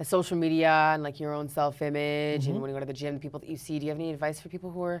the social media and like your own self-image and when you go to the gym, the people that you see? Do you have any advice for people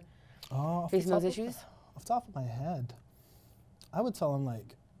who are facing those issues? Off the top of my head, I would tell them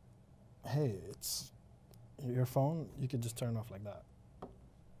like, hey, it's your phone, you could just turn off like that.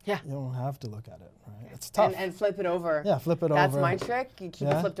 Yeah. You don't have to look at it, right? It's tough. And flip it over. Yeah, flip it over. That's my trick. You keep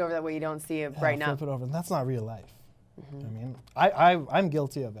it flipped over that way you don't see it right now. Flip it over. And that's not real life. I mean, I'm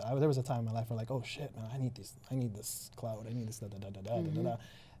guilty of it. There was a time in my life where like, oh shit, man, I need this cloud, I need this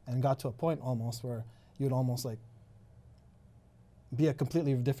and got to a point almost where you'd almost like be a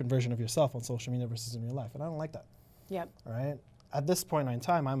completely different version of yourself on social media versus in real life, and I don't like that. Yep. All right. At this point in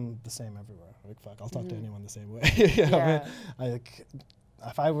time, I'm the same everywhere. Like fuck, I'll talk to anyone the same way. You know? Like,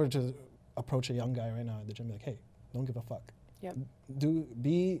 if I were to approach a young guy right now at the gym, be like, hey, don't give a fuck. Yep.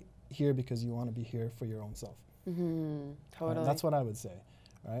 Be here because you want to be here for your own self. Totally. That's what I would say,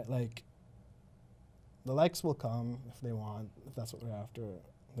 right? Like, the likes will come if they want, if that's what we're after.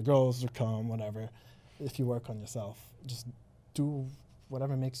 The girls will come, whatever. If you work on yourself, just do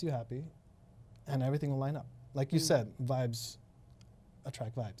whatever makes you happy, and everything will line up. Like you said, vibes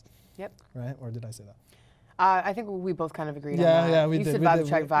attract vibes. Yep. Right? Or did I say that? I think we both kind of agreed on Yeah, that. yeah, we you did. said We vibes did.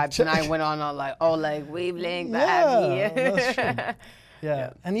 attract vibes, and I went on like, oh, like wavelength, Yeah, vibes. that's true. Yeah.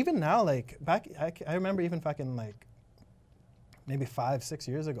 Yeah. And even now, like back, I remember even fucking like maybe 5-6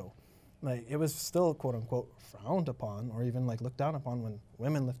 years ago, like it was still quote unquote frowned upon or even like looked down upon when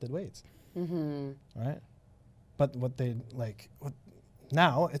women lifted weights. Right? But what they like,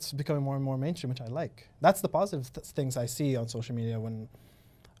 now it's becoming more and more mainstream, which I like. That's the positive things I see on social media when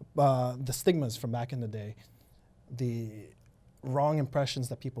the stigmas from back in the day, the wrong impressions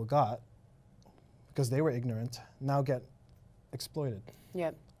that people got because they were ignorant now get exploited.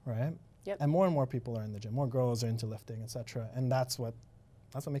 Yep. Right? Yep. And more people are in the gym. More girls are into lifting, etc. And that's what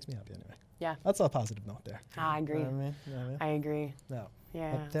makes me happy anyway. Yeah. That's a positive note there. I agree. You know what I mean? You know what I mean? I agree. Yeah.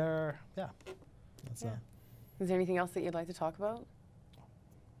 Yeah. But there, yeah. That's Yeah. Is there anything else that you'd like to talk about?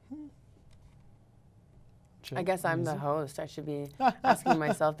 chill, I guess I'm the easy. host. I should be asking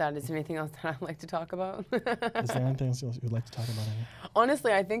myself that. Is there anything else that I'd like to talk about? Is there anything else you'd like to talk about? Amy?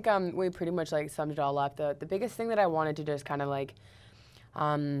 Honestly, I think we pretty much like summed it all up. The biggest thing that I wanted to just kind of like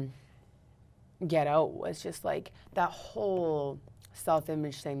get out was just like that whole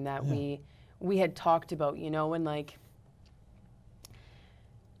self-image thing that we had talked about, you know, and like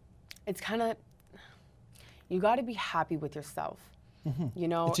it's kind of, you got to be happy with yourself, you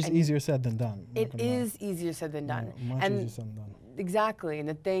know. It's just and easier said than done. I'm not it gonna lie. is easier said than done. Yeah, much and easier said than done. exactly. And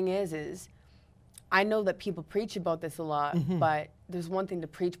the thing is I know that people preach about this a lot, but there's one thing to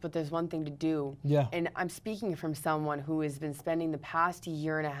preach, but there's one thing to do. Yeah. And I'm speaking from someone who has been spending the past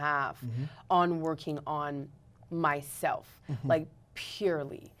year and a half on working on myself, like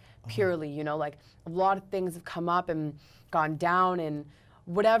purely, you know, like a lot of things have come up and gone down and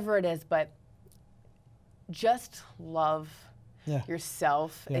whatever it is, but just love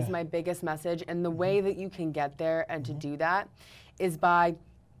yourself is my biggest message. And the way that you can get there and to do that is by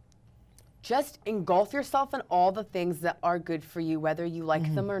just engulf yourself in all the things that are good for you, whether you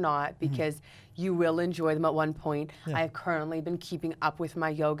like them or not, because you will enjoy them at one point. I have currently been keeping up with my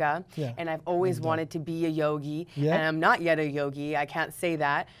yoga, and I've always wanted to be a yogi, and I'm not yet a yogi. I can't say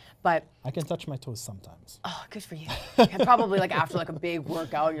that, but I can touch my toes sometimes. oh, good for you. And probably like after like a big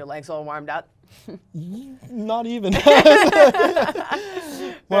workout, your legs all warmed up. Not even.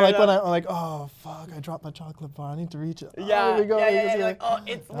 Well, like when I'm like, oh fuck, I dropped my chocolate bar. I need to reach it. Yeah, here we go. yeah. Like, oh,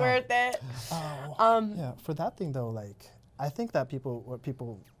 it's worth it. Yeah, for that thing though, like I think that what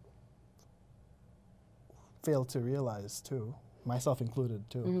people fail to realize too, myself included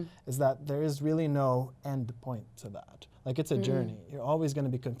too, is that there is really no end point to that. Like it's a journey. You're always going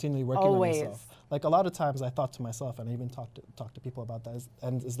to be continually working on yourself. Like a lot of times I thought to myself, and I even talked to people about that,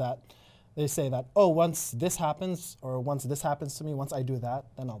 is that they say that, oh, once this happens, or once this happens to me, once I do that,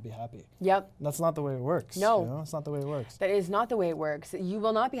 then I'll be happy. Yep. That's not the way it works. No. You know? It's not the way it works. That is not the way it works. You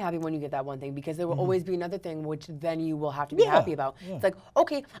will not be happy when you get that one thing, because there will always be another thing which then you will have to be happy about. Yeah. It's like,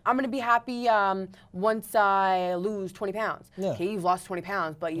 okay, I'm going to be happy once I lose 20 pounds. Yeah. Okay, you've lost 20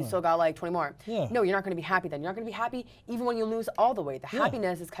 pounds, but you still got like 20 more. Yeah. No, you're not going to be happy then. You're not going to be happy even when you lose all the weight. The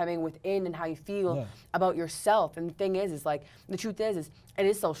happiness is coming within and how you feel about yourself. And the thing is like, the truth is it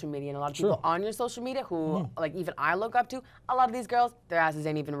is social media, and a lot of people on your social media who, like even I look up to, a lot of these girls, their asses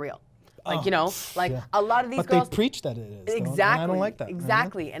ain't even real. Like, you know, like a lot of these girls. But they preach that it is. Exactly. And I don't like that.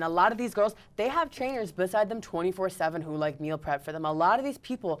 Exactly. Right? And a lot of these girls, they have trainers beside them 24/7 who like meal prep for them. A lot of these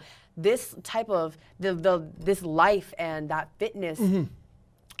people, this type of, this life and that fitness,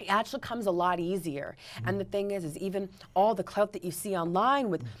 it actually comes a lot easier. And the thing is even all the clout that you see online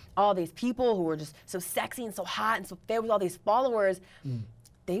with all these people who are just so sexy and so hot and so fit with all these followers,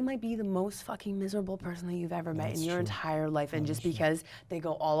 they might be the most fucking miserable person that you've ever met in your entire life. And just because they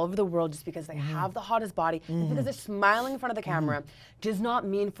go all over the world, just because they have the hottest body, just because they're smiling in front of the camera, does not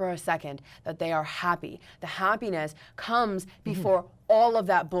mean for a second that they are happy. The happiness comes before all of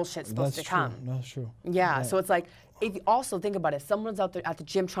that bullshit's supposed to come. That's true. Yeah, so it's like, if you also think about it, someone's out there at the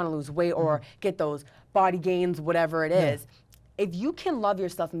gym trying to lose weight or get those body gains, whatever it is, if you can love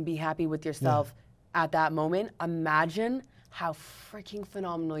yourself and be happy with yourself at that moment, imagine how freaking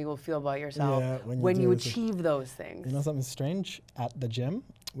phenomenal you will feel about yourself when you achieve those things. You know something strange? At the gym,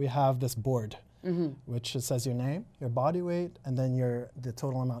 we have this board, which says your name, your body weight, and then the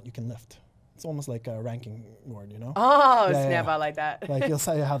total amount you can lift. It's almost like a ranking board, you know? Oh, snap, I like that. Like you'll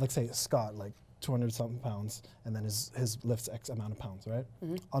say, you have like say Scott, like 200 something pounds, and then his lifts X amount of pounds, right?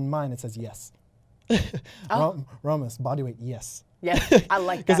 On mine, it says yes. Romus, body weight, yes. Yes, I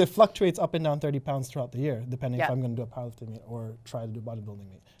like that. Because it fluctuates up and down 30 pounds throughout the year, depending if Yeah. I'm going to do a powerlifting meet or try to do bodybuilding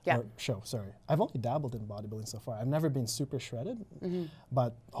meet. Yeah. Or show, sorry. I've only dabbled in bodybuilding so far. I've never been super shredded,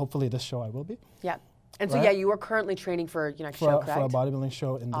 but hopefully this show I will be. Yeah. And so, Right. yeah, you are currently training for your next show, For correct? a bodybuilding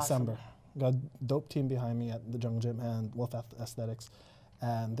show in Awesome. December. Got a dope team behind me at the Jungle Gym and Wolf Aesthetics,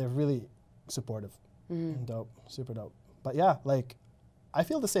 and they're really supportive. Dope, super dope. But yeah, like, I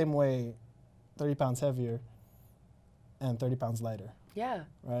feel the same way, 30 pounds heavier and 30 pounds lighter, Yeah.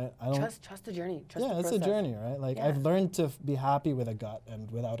 right? I don't. Trust the journey. Trust Yeah, the it's process. a journey, right? Like, Yeah. I've learned to be happy with a gut and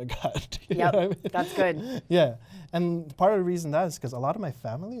without a gut. You know Yep, what I mean? that's good. Yeah, and part of the reason that is because a lot of my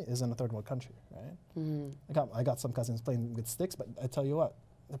family is in a third world country, right? I got some cousins playing with sticks, but I tell you what,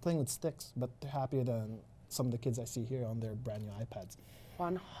 they're playing with sticks, but they're happier than some of the kids I see here on their brand new iPads.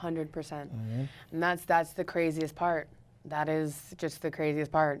 100%. And that's the craziest part. That is just the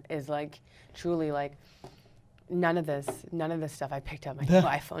craziest part, is like, truly, like, none of this stuff I picked up my new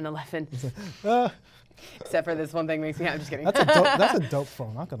iPhone 11, Ah, except for this one thing makes me, I'm just kidding. that's a dope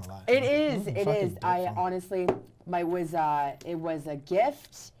phone, not gonna lie. It is. That's a It fucking is. dope I phone. honestly, it was a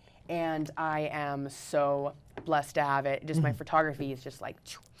gift, and I am so blessed to have it. Just my photography is just like,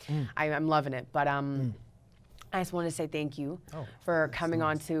 I'm loving it. But I just want to say thank you for coming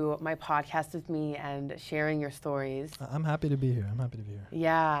on to my podcast with me and sharing your stories. I'm happy to be here.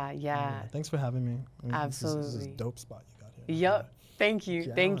 Yeah. Yeah, thanks for having me. This is Absolutely. a dope spot you got here. Yep. Thank you.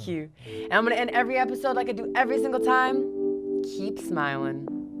 Yeah. Thank you. And I'm going to end every episode like I do every single time. Keep smiling.